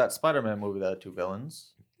 Like there was that Spider-Man movie that had two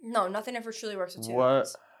villains. No, nothing ever truly works with two What?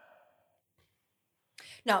 villains.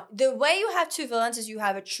 No, the way you have two villains is you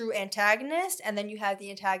have a true antagonist, and then you have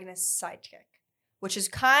the antagonist's sidekick, which is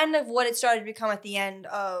kind of what it started to become at the end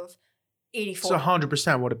of It's 84.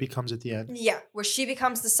 100% what it becomes at the end. Yeah, where she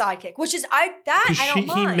becomes the sidekick, which is I don't He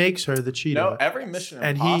mind. makes her the cheetah. No, every Mission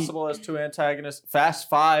And Impossible has two antagonists. Fast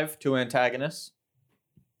 5, two antagonists.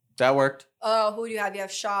 That worked. Oh, who do you have? You have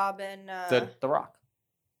Shab and The Rock.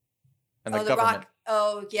 And the The government. Rock.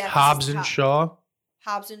 Oh, yeah. Hobbs and Shaw.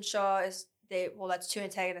 Hobbs and Shaw that's two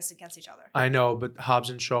antagonists against each other. I know, but Hobbs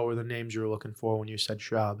and Shaw were the names you were looking for when you said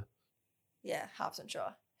Shab. Yeah, Hobbs and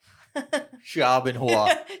Shaw. Shab and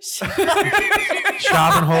Hua.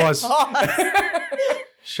 Shab and Horse.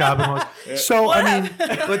 Shab and Horse. So I mean,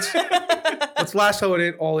 let's lasso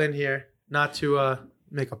it all in here. Not to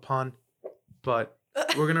make a pun, but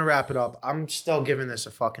we're gonna wrap it up. I'm still giving this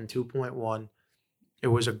a fucking 2.1. It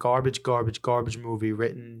was a garbage movie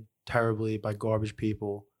written terribly by garbage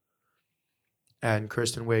people. And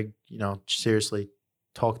Kristen Wiig, seriously,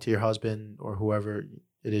 talk to your husband or whoever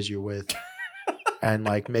it is you're with, and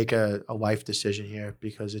like make a life decision here,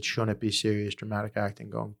 because it shouldn't be serious dramatic acting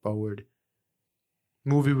going forward.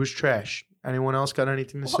 Movie was trash. Anyone else got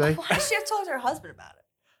anything to say? Why does she have to talk to her husband about it?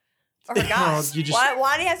 Or her guys? you just-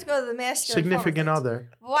 Why do you have to go to the masculine? Significant other.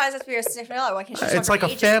 Why does it have to be your significant other? Why can't she just It's talk like to a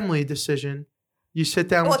her agent? family decision. You sit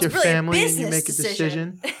down with Well, your it's really a family and you business make a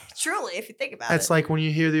decision. Truly, if you think about It's it. like when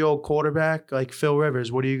you hear the old quarterback, like Phil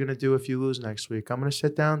Rivers, what are you going to do if you lose next week? I'm going to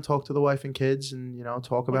sit down, talk to the wife and kids, and,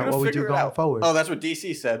 talk We're about gonna what we do figure it going out. forward. Oh, that's what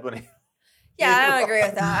DC said when he. Yeah, I don't agree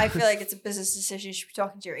with that. I feel like it's a business decision. You should be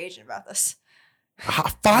talking to your agent about this.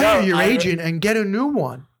 Fire No, your I- agent and get a new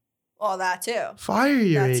one. Well, that too. Fire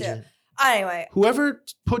your That too. agent. Anyway, Whoever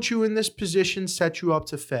put you in this position set you up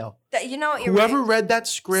to fail. you know what? You're Whoever right. read that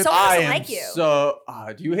script, Someone I doesn't am like you. so.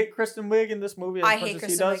 Do you hate Kristen Wiig in this movie? As I much hate as he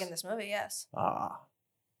Kristen does? Wiig in this movie. Yes.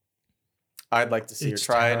 I'd like to see It's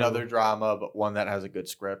her try terrible. another drama, but one that has a good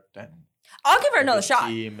script and I'll give her a another good shot.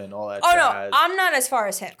 team and all that. Oh no, jazz. I'm not as far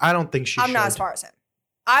as him. I don't think she I'm should. not as far as him.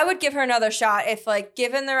 I would give her another shot if, like,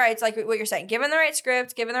 given the right, like what you're saying, given the right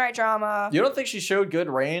script, given the right drama. You don't think she showed good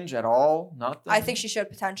range at all? Nothing. I think she showed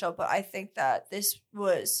potential, but I think that this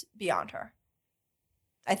was beyond her.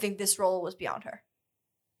 I think this role was beyond her.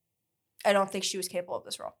 I don't think she was capable of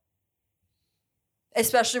this role.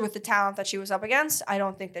 Especially with the talent that she was up against. I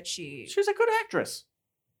don't think that She's a good actress.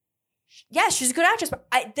 Yeah, she's a good actress, but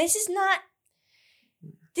this is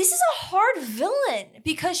a hard villain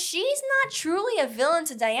because she's not truly a villain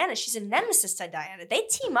to Diana. She's a nemesis to Diana. They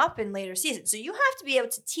team up in later seasons. So you have to be able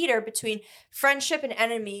to teeter between friendship and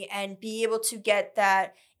enemy and be able to get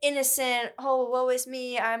that innocent, oh, woe is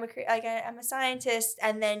me, I'm a scientist,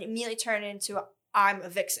 and then immediately turn into I'm a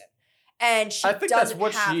vixen. And she I think that's doesn't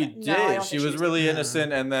what have she it. did. No, I don't she think was really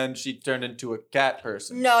innocent, and then she turned into a cat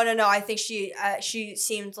person. No. I think she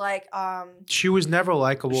seemed like She was never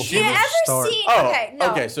likable She from the ever start. seen? Oh, Okay,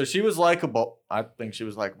 no. okay. So she was likable. I think she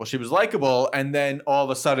was likable. She was likable, and then all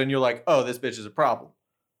of a sudden you're like, oh, this bitch is a problem.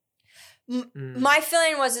 Mm. My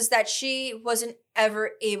feeling is that she wasn't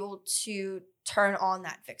ever able to turn on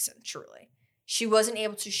that vixen, truly. She wasn't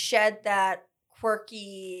able to shed that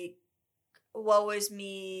quirky, woe is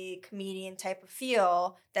me, comedian type of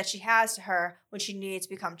feel that she has to her when she needed to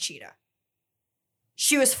become Cheetah.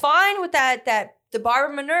 She was fine with the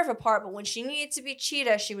Barbara Minerva part, but when she needed to be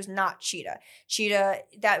Cheetah, she was not Cheetah. Cheetah,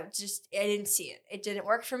 I didn't see it. It didn't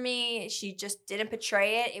work for me. She just didn't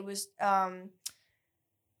portray it. It was,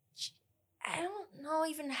 I don't know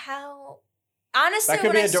even how. Honestly, That could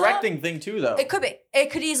when be I a saw- directing thing too, though. It could be. It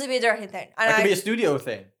could easily be a directing thing. And That could be a studio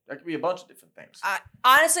thing. That could be a bunch of different things.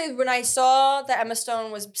 honestly, when I saw that Emma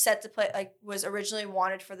Stone was set to play, like, was originally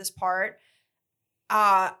wanted for this part,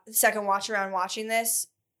 the second watch around watching this,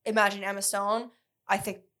 imagine Emma Stone, I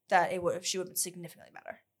think that she would have been significantly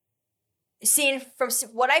better. From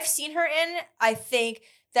what I've seen her in, I think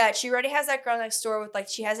that she already has that girl next door with, like,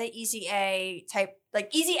 she has a Easy A type.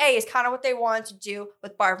 Like, Easy A is kind of what they wanted to do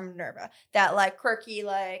with Barbara Minerva. That, like, quirky,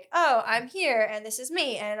 like, oh, I'm here and this is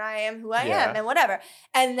me and I am who I am and whatever.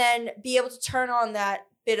 And then be able to turn on that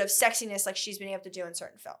bit of sexiness like she's been able to do in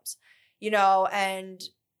certain films. And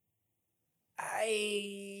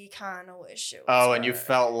I kind of wish it was Oh, and you her.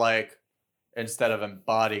 felt like instead of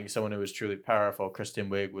embodying someone who was truly powerful, Kristen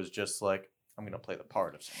Wiig was just like, I'm going to play the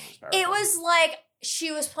part of someone who's powerful. It was like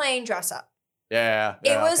she was playing dress up. Yeah.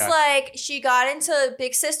 It was okay. like she got into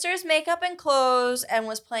Big Sister's makeup and clothes and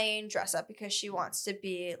was playing dress up because she wants to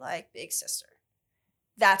be like Big Sister.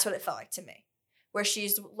 That's what it felt like to me. Where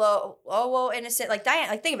she's low, innocent, like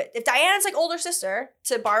Diana. Like, think of it. If Diana's like older sister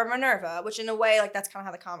to Barbara Minerva, which in a way, like, that's kind of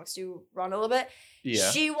how the comics do run a little bit. Yeah.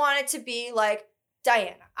 She wanted to be like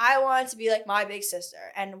Diana. I wanted to be like my big sister.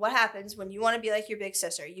 And what happens when you want to be like your big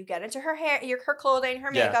sister? You get into her hair, her clothing,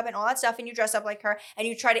 her Yeah. makeup, and all that stuff, and you dress up like her, and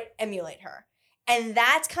you try to emulate her. And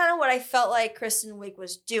that's kind of what I felt like Kristen Wiig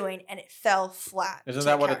was doing, and it fell flat. Isn't to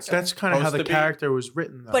that the what it's- character. That's kind of how Supposed the to be. character was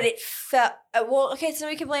written, though. But it felt well. Okay, so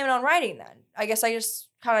we can blame it on writing then. I guess I just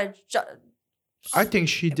kind of I think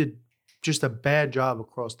she did just a bad job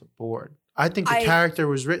across the board. I think the character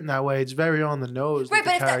was written that way. It's very on the nose. Right,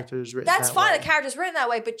 that but the character is written that's that fine. way. The character's written that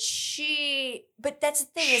way, but that's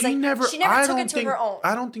the thing. She Is like never she never took it to her own.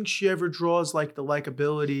 I don't think she ever draws like the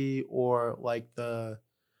likability or like what's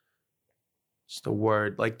the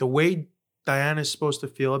word? Like the way Diana's supposed to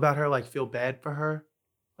feel about her, like feel bad for her.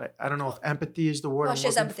 Like I don't know if empathy is the word I'm she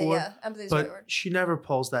has looking empathy. for. Yeah, empathy is the right But word. she never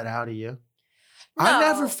pulls that out of you. No. I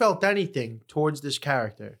never felt anything towards this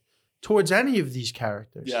character, towards any of these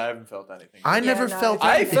characters. Yeah, I haven't felt anything. I never no, felt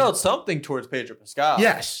I anything. felt something towards Pedro Pascal.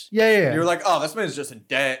 Yes. Yeah. You're like, oh, this man's just in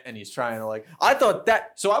debt and he's trying to like. I thought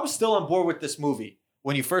that. So I was still on board with this movie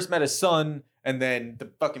when you first met his son, and then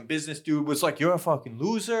the fucking business dude was like, "You're a fucking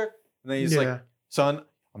loser," and then he's like, "Son,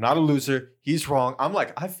 I'm not a loser. He's wrong." I'm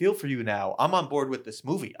like, I feel for you now. I'm on board with this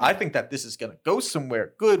movie. I think that this is gonna go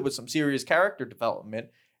somewhere good with some serious character development,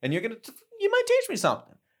 and you might teach me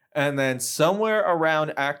something. And then somewhere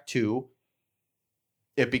around Act 2,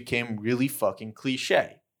 it became really fucking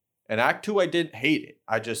cliche. And Act 2, I didn't hate it.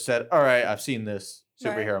 I just said, all right, I've seen this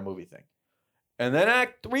superhero movie thing. And then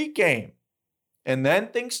Act 3 came. And then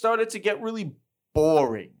things started to get really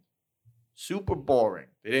boring. Super boring.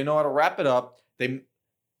 They didn't know how to wrap it up. They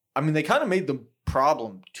kind of made the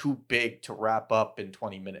problem too big to wrap up in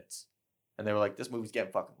 20 minutes. And they were like, this movie's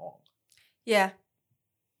getting fucking long. Yeah,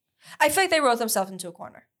 I feel like they wrote themselves into a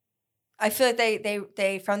corner. I feel like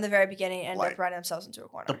they from the very beginning ended up writing themselves into a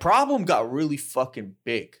corner. The problem got really fucking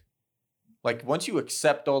big. Like, once you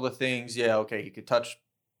accept all the things, yeah, okay, he could touch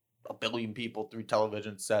 1 billion people through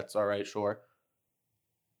television sets, all right, sure.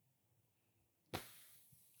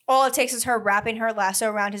 All it takes is her wrapping her lasso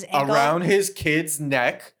around his ankle. Around his kid's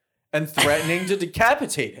neck and threatening to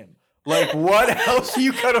decapitate him. Like, what else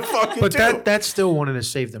you gotta fucking do? But that still wanted to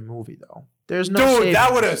save the movie, though. There's no Dude, saving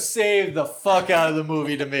that would it. have saved the fuck out of the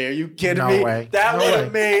movie to me. Are you kidding No me? way. That No would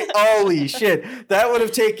have way. made, holy shit. That would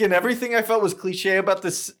have taken everything I felt was cliche about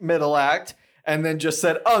this middle act and then just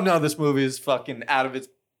said, oh no, this movie is fucking out of its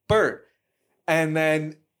bird. And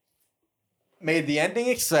then made the ending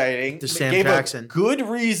exciting. To Sam gave Jackson. a good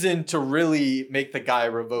reason to really make the guy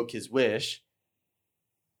revoke his wish.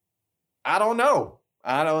 I don't know.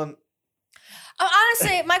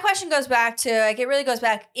 Honestly, my question goes back to, like, it really goes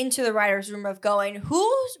back into the writer's room of going,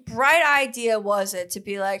 whose bright idea was it to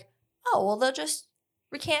be like, oh, well, they'll just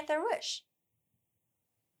recant their wish?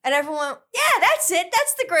 And everyone, yeah, that's it.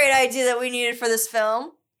 That's the great idea that we needed for this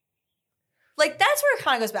film. Like, that's where it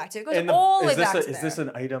kind of goes back to. It goes all the way back to Is there. this an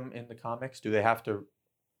item in the comics? Do they have to?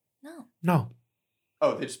 No.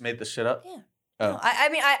 Oh, they just made this shit up? Yeah. Oh. No, I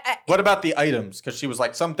mean, What about the items? Because she was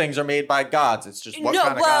like, some things are made by gods. It's just what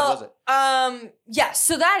kind of god was it? Yes,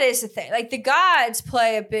 so that is the thing. Like, the gods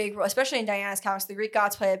play a big role, especially in Diana's comics. The Greek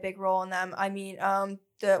gods play a big role in them. I mean,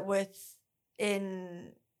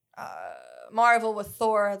 Marvel with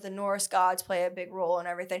Thor, the Norse gods play a big role in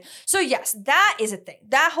everything. So yes, that is a thing.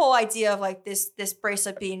 That whole idea of like this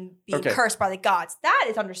bracelet being Okay. cursed by the gods, that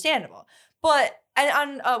is understandable. But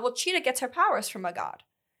Cheetah gets her powers from a god.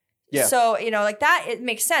 Yeah. So, like that, it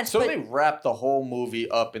makes sense. So but they wrapped the whole movie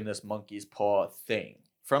up in this monkey's paw thing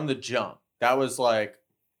from the jump. That was like,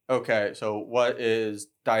 okay, so what is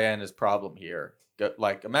Diana's problem here?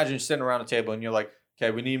 Like, imagine you're sitting around a table and you're like,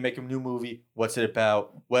 okay, we need to make a new movie. What's it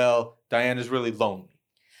about? Well, Diana's really lonely.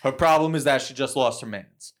 Her problem is that she just lost her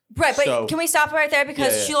mans. Right, but So- can we stop right there?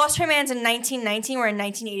 Because Yeah. she lost her mans in 1919 or in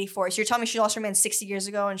 1984. So you're telling me she lost her man 60 years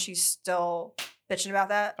ago and she's still bitching about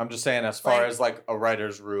that? I'm just saying, as far Like- as like a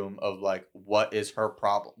writer's room of like, what is her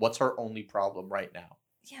problem? What's her only problem right now?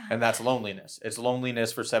 Yeah. And that's loneliness. It's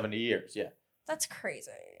loneliness for 70 years. Yeah. That's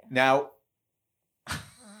crazy. Now,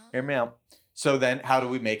 hear me out. So then how do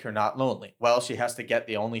we make her not lonely? Well, she has to get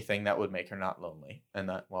the only thing that would make her not lonely. And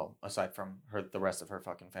that, well, aside from the rest of her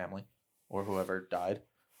fucking family or whoever died,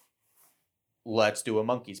 let's do a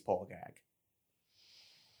monkey's paw gag.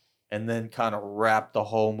 And then kind of wrap the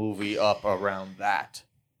whole movie up around that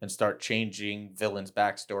and start changing villains'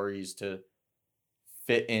 backstories to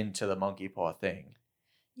fit into the monkey paw thing.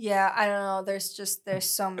 Yeah, I don't know. There's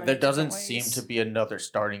so many. There doesn't different seem ways. to be another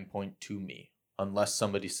starting point to me unless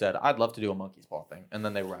somebody said, I'd love to do a monkey's paw thing. And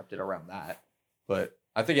then they wrapped it around that. But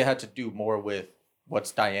I think it had to do more with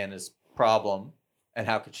what's Diana's problem and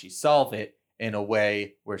how could she solve it in a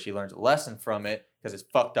way where she learns a lesson from it because it's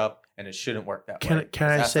fucked up and it shouldn't work that way. Can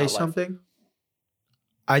I That's say not life. something?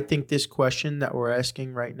 I think this question that we're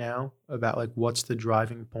asking right now about like what's the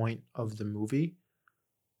driving point of the movie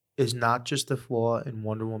is not just a flaw in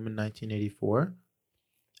Wonder Woman 1984.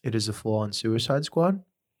 It is a flaw in Suicide Squad.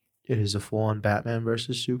 It is a flaw in Batman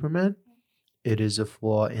versus Superman. It is a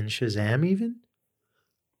flaw in Shazam even.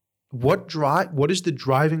 what is the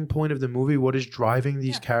driving point of the movie? What is driving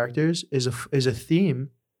these characters is a theme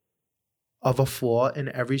of a flaw in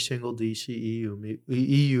every single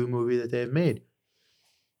EU movie that they've made,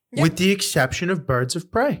 with the exception of Birds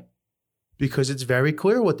of Prey, because it's very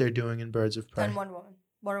clear what they're doing in Birds of Prey And Wonder Woman.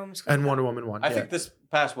 Wonder Woman's and Wonder Woman 1. I think this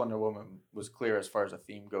past Wonder Woman was clear as far as a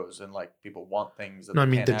theme goes, and like people want things. That No, I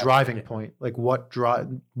they mean can't the have driving today. point, like what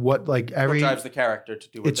drives What drives the character to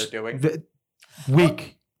do what they're doing.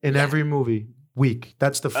 Weak in every movie. Weak.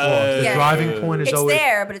 That's the flaw. The Yeah. driving point is It's always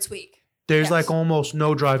there, but it's weak. there's Yes. like almost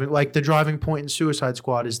no driving. Like the driving point in Suicide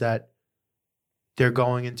Squad is that they're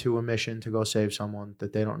going into a mission to go save someone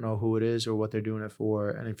that they don't know who it is or what they're doing it for,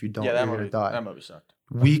 and if you don't, Yeah, you're that gonna movie. die. That movie sucked.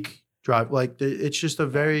 Weak drive. Like it's just a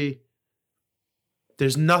very.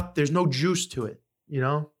 There's no juice to it. You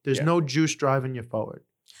know, there's Yeah. no juice driving you forward.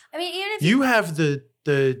 I mean, even if You have the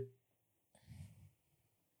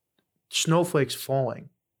snowflakes falling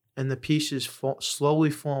and the pieces slowly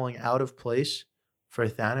falling out of place for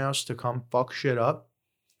Thanos to come fuck shit up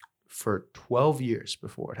for 12 years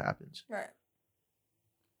before it happens. Right.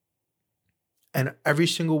 And every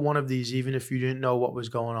single one of these, even if you didn't know what was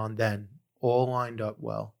going on then, all lined up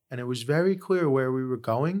well. And it was very clear where we were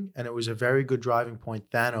going. And it was a very good driving point,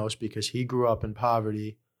 Thanos, because he grew up in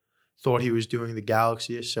poverty, thought he was doing the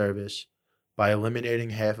galaxy a service by eliminating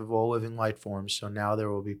half of all living life forms. So now there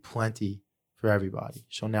will be plenty for everybody.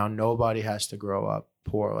 So now nobody has to grow up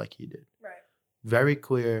poor like he did. Right. Very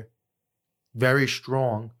clear, very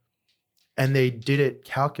strong. And they did it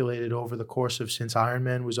calculated over the course of since Iron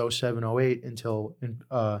Man was 07, 08 until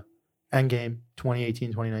Endgame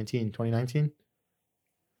 2018, 2019. 2019?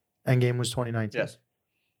 Endgame was 2019. Yes.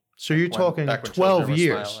 So you're talking 12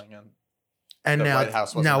 years. And the White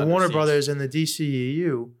House wasn't now under Warner siege. Brothers and the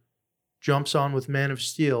DCEU jumps on with Man of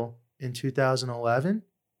Steel in 2011.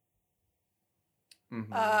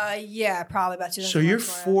 Mhm. Yeah, probably about 2000. So you're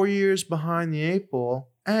 4 years behind the 8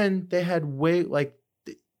 ball, and they had way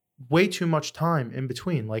too much time in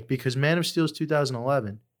between. Like because Man of Steel is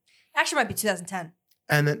 2011, Actually, it might be 2010.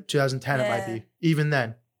 and then 2010 it might Yeah. be. Even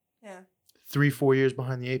then, Yeah. 3-4 years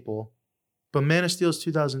behind the 8 ball. But Man of Steel is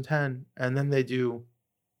 2010, and then they do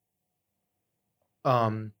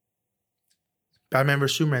Batman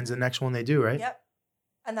vs Superman's the next one they do, right? Yep.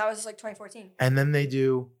 And that was like 2014. And then they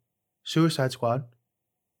do Suicide Squad,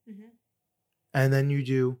 Mm-hmm. and then you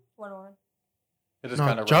do Wonder Woman. It is no,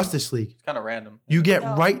 kind of Justice League. It's kind of random. You get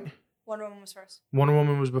No. right. Wonder Woman was first. Wonder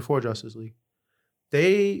Woman was before Justice League.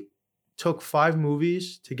 They took 5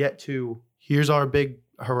 movies to get to here's our big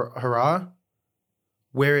hurrah,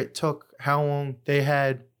 where it took how long they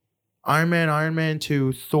had Iron Man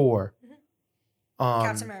 2, Thor,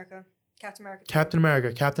 Captain America.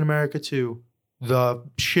 Captain America 2, the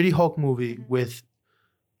shitty Hulk movie with.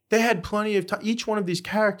 They had plenty of time. Each one of these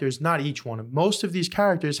characters, not each one, most of these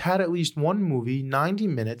characters had at least one movie, 90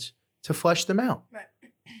 minutes to flesh them out. Right.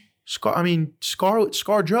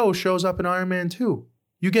 Scar Joe shows up in Iron Man 2.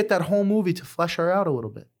 You get that whole movie to flesh her out a little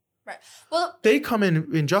bit. Right. Well, They come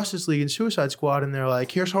in Justice League and Suicide Squad and they're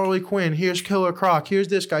like, here's Harley Quinn, here's Killer Croc, here's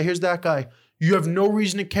this guy, here's that guy. You have no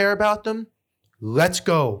reason to care about them. Let's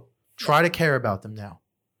go. Try to care about them now.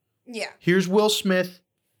 yeah. Here's Will Smith.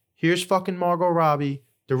 Here's fucking Margot Robbie.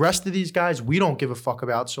 The rest of these guys we don't give a fuck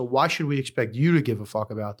about, so why should we expect you to give a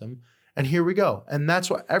fuck about them? And here we go. And that's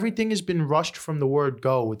what everything has been rushed from the word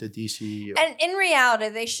go with the DCEU. And in reality,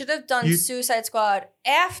 they should have done You- Suicide Squad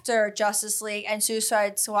after Justice League, and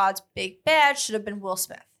Suicide Squad's big bad should have been Will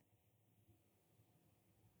Smith.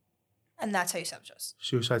 And that's how you sub Justice.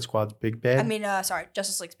 Suicide Squad's big bad. I mean,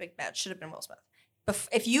 Justice League's big bad should have been Will Smith.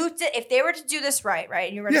 If they were to do this right,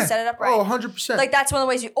 and you were to set it up right, Oh, 100%. like that's one of the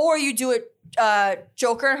ways you do it.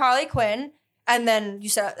 Joker and Harley Quinn, and then you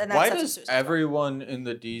set and Why that's does everyone in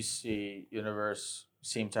the DC universe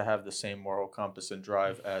seem to have the same moral compass and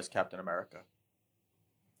drive as Captain America?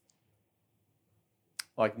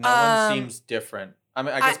 Like no one seems different. I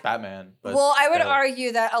mean, I guess Batman. But well, I would still.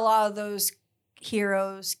 argue that a lot of those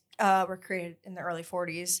heroes were created in the early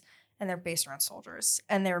 40s, and they're based around soldiers,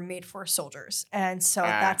 and they were made for soldiers, and so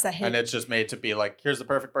that's a hit. And it's just made to be like, here's the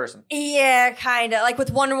perfect person. Yeah, kind of like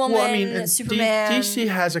with Wonder Woman, well, I mean, and Superman. DC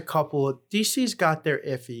has a couple of DC's got their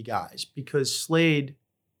iffy guys because Slade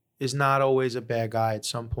is not always a bad guy. At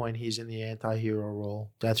some point, he's in the anti-hero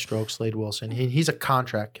role. Deathstroke, Slade Wilson. He's a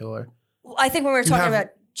contract killer. I think when we were talking have- about,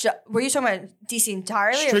 were you talking about DC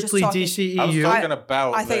entirely, Strictly or just talking? DCEU. I was talking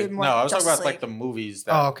about. I thought you the- were more no, I was talking Justice about like League. the movies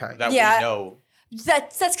that, Oh, okay. that Yeah. we know.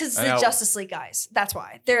 That's because it's I the know. Justice League guys. That's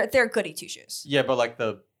why they're goody two shoes. Yeah, but like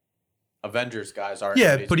the Avengers guys aren't.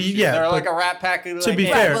 Yeah, goody but two-shoes. yeah, they're but like a rat pack. to be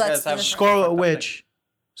fair, well, that's the have difference. Scarlet Witch,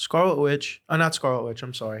 not Scarlet Witch.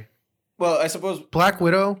 I'm sorry. Well, I suppose Black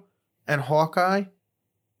Widow and Hawkeye,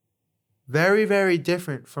 very, very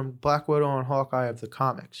different from Black Widow and Hawkeye of the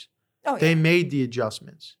comics. Oh, yeah. They made the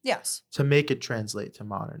adjustments Yes. to make it translate to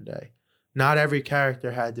modern day. Not every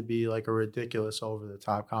character had to be like a ridiculous,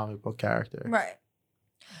 over-the-top comic book character. Right.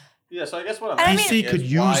 yeah. So I guess what I'm And I mean- asking DC could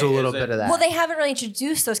is, use why a little is bit of that. Well, they haven't really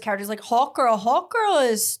introduced those characters like Hawkgirl. Hawkgirl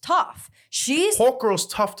is tough. She's Hawkgirl's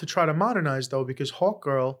tough to try to modernize though, because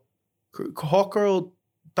Hawkgirl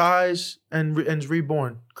dies and is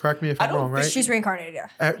reborn. Correct me if I I'm don't wrong, think right? she's reincarnated.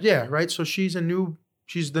 Yeah. Yeah, right. So she's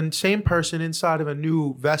the same person inside of a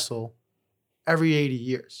new vessel every 80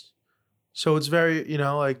 years. So it's very,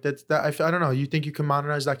 like that. I don't know. You think you can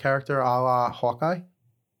modernize that character a la Hawkeye,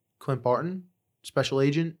 Clint Barton, special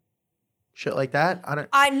agent, shit like that?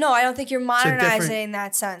 I don't think you're a different- modernizing in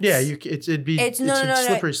that sense. Yeah, it's a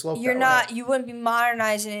slippery slope. You're that not. way. You wouldn't be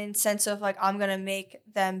modernizing in the sense of like I'm gonna make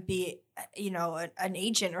them be, an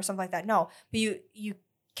agent or something like that. No, but you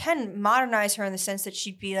can modernize her in the sense that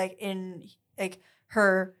she'd be like in like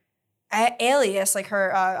her alias, like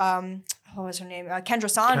her what was her name? Kendra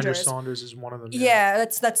Saunders. Kendra Saunders is one of them. Yeah,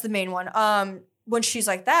 that's the main one. When she's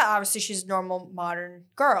like that, obviously she's a normal modern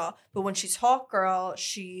girl. But when she's Hawkgirl,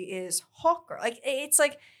 she is Hawkgirl. Like it's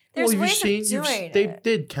like there's ways of doing They it.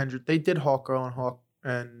 did Hawkgirl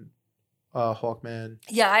and Hawkman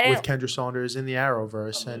Yeah, I with didn't. Kendra Saunders in the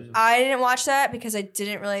Arrowverse, Amazing. and I didn't watch that because I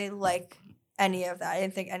didn't really like any of that. I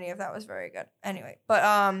didn't think any of that was very good. Anyway,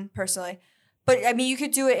 but personally, but I mean, you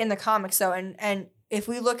could do it in the comics though, and if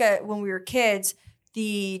we look at when we were kids,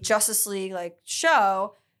 the Justice League like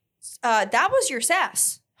show, that was your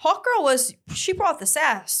sass. Hawkgirl she brought the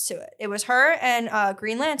sass to it. It was her and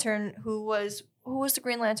Green Lantern, who was the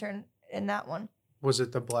Green Lantern in that one. was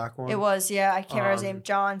it the black one? It was, yeah. I can't remember his name. Um,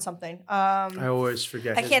 John something. I always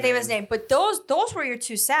forget. I can't think of his name, but those were your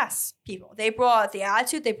two sass people. They brought the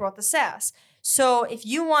attitude, they brought the sass. So if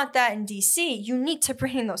you want that in DC, you need to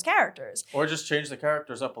bring in those characters. or just change the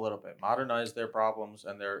characters up a little bit, modernize their problems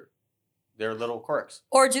and their little quirks.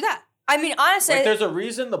 Or do that. I mean, honestly, Like there's a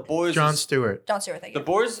reason the boys. John is, Stewart. John Stewart, thank the you.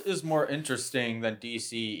 boys is more interesting than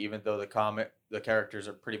DC, even though the characters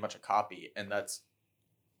are pretty much a copy, and that's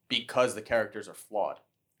because the characters are flawed.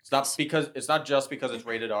 It's not just because it's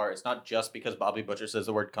rated R. It's not just because Bobby Butcher says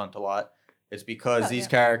the word cunt a lot. It's because Oh, these yeah.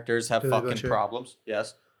 characters have Billy fucking Butcher. problems.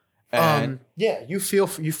 Yes. And Yeah, you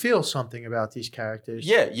feel something about these characters.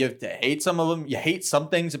 yeah, you have to hate some of them. You hate some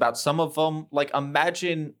things about some of them. Like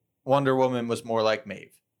imagine Wonder Woman was more like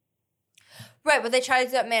Maeve. Right, but they tried to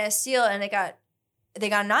do that Man of Steel and they got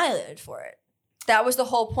annihilated for it. That was the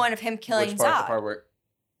whole point of him killing Which part? The Zod. part where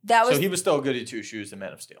That was so he was still a goody two shoes in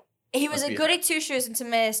Man of Steel. he was Let's a be goody fair. two shoes into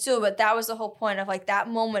Man of Steel, but that was the whole point of like that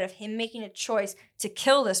moment of him making a choice to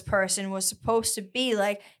kill this person was supposed to be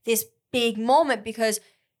like this big moment because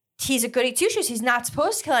he's a goody two shoes. He's not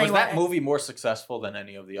supposed to kill Was anyone. that movie more successful than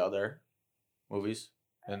any of the other movies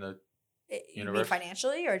in the You mean universe?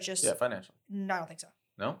 financially or just? yeah financially? No, I don't think so.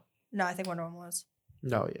 No, No, I think Wonder Woman was.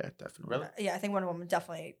 No, yeah, definitely. Really? Yeah, I think Wonder Woman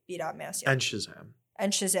definitely beat out Man of Steel. And Shazam.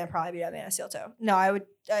 And Shazam probably beat out Man of Steel too. No, I would.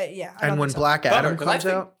 Yeah. I And don't when think so. Black Adam because I comes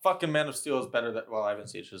think out, fucking Man of Steel is better than. Well, I haven't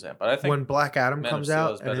seen Shazam, but I think when Black Adam Man of comes Steel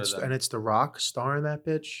out is and better it's than- it's The Rock starring that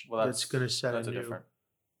bitch, well, that's gonna set that's a a new. different.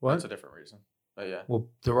 What? That's a different reason. But yeah, Well,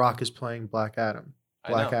 The Rock is playing Black Adam.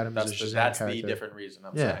 Black I know. Adam is a Shazam That's character. the different reason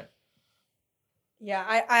I'm Yeah. saying.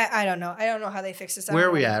 Yeah, I don't know. I don't know how they fix this. I Where are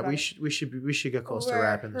don't we know at? about We it. should get close to We're-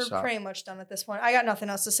 wrapping this We're up. pretty much done at this point. I got nothing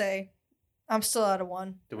else to say. I'm still out of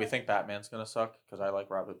one. Do we think Batman's gonna suck? Because I like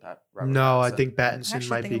Robert No, I Pattinson. think I Pattinson actually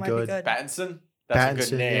might think be it might good. be good. Pattinson. That's a Pattinson,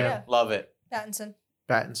 good name. yeah. Love it, Pattinson.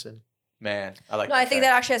 Pattinson. man. I like. No, I think guy.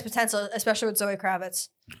 that actually has potential, especially with Zoe Kravitz.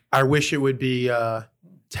 I wish it would be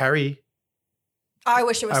Terry I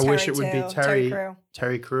wish it was. I Terry wish it would be too. Terry. Crew.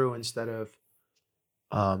 Terry Crew instead of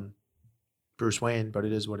Bruce Wayne, but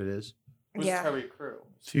it is what it is. Who's Yeah. Terry Crew?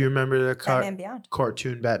 So you remember the Batman Beyond.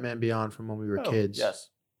 cartoon Batman Beyond from when we were Oh, kids? Yes.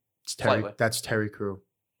 It's Terry. Slightly. That's Terry Crew.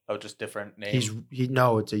 Oh, just different name. It's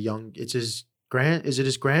his is it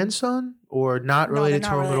his grandson or not No, related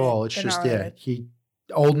they're to not him at related. all? It's They're just not yeah, related.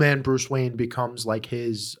 old man Bruce Wayne becomes like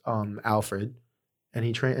his Alfred, and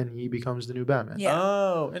he becomes the new Batman. Yeah.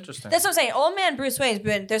 Oh, interesting. That's what I'm saying. Old man Bruce Wayne's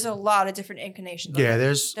been. There's a lot of different inclinations. of Yeah, it.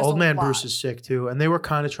 there's There's old a man lot. Bruce is sick too, and they were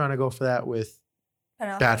kind of trying to go for that with I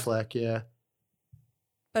know, Batfleck. Yeah,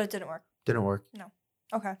 but it didn't work. didn't work.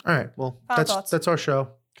 Okay. All right, well Final thoughts. that's our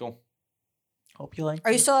show. Cool. Hope you like.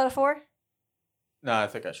 Are you still at a 4? No, I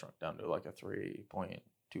think I shrunk down to like a 3.25.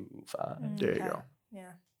 There you Okay. go.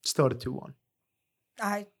 Yeah. Still at a 2-1.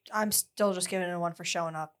 I'm still just giving it a 1 for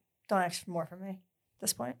showing up. Don't ask for more from me at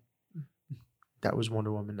this point. That was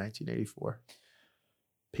Wonder Woman 1984.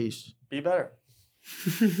 Peace. Be better.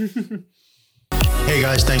 Hey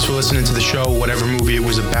guys, thanks for listening to the show, whatever movie it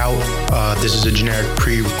was about. This is a generic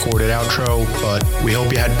pre-recorded outro, but we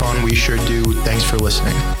hope you had fun. We sure do. Thanks for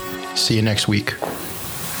listening. See you next week.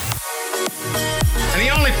 And the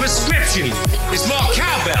only prescription is more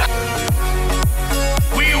cowbell.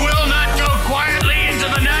 We will not go quietly into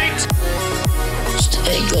the night.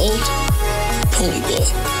 Stay gold, pony boy.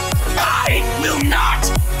 I will not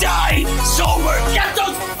die sober. Get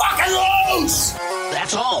those fucking loose.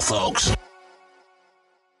 That's all, folks.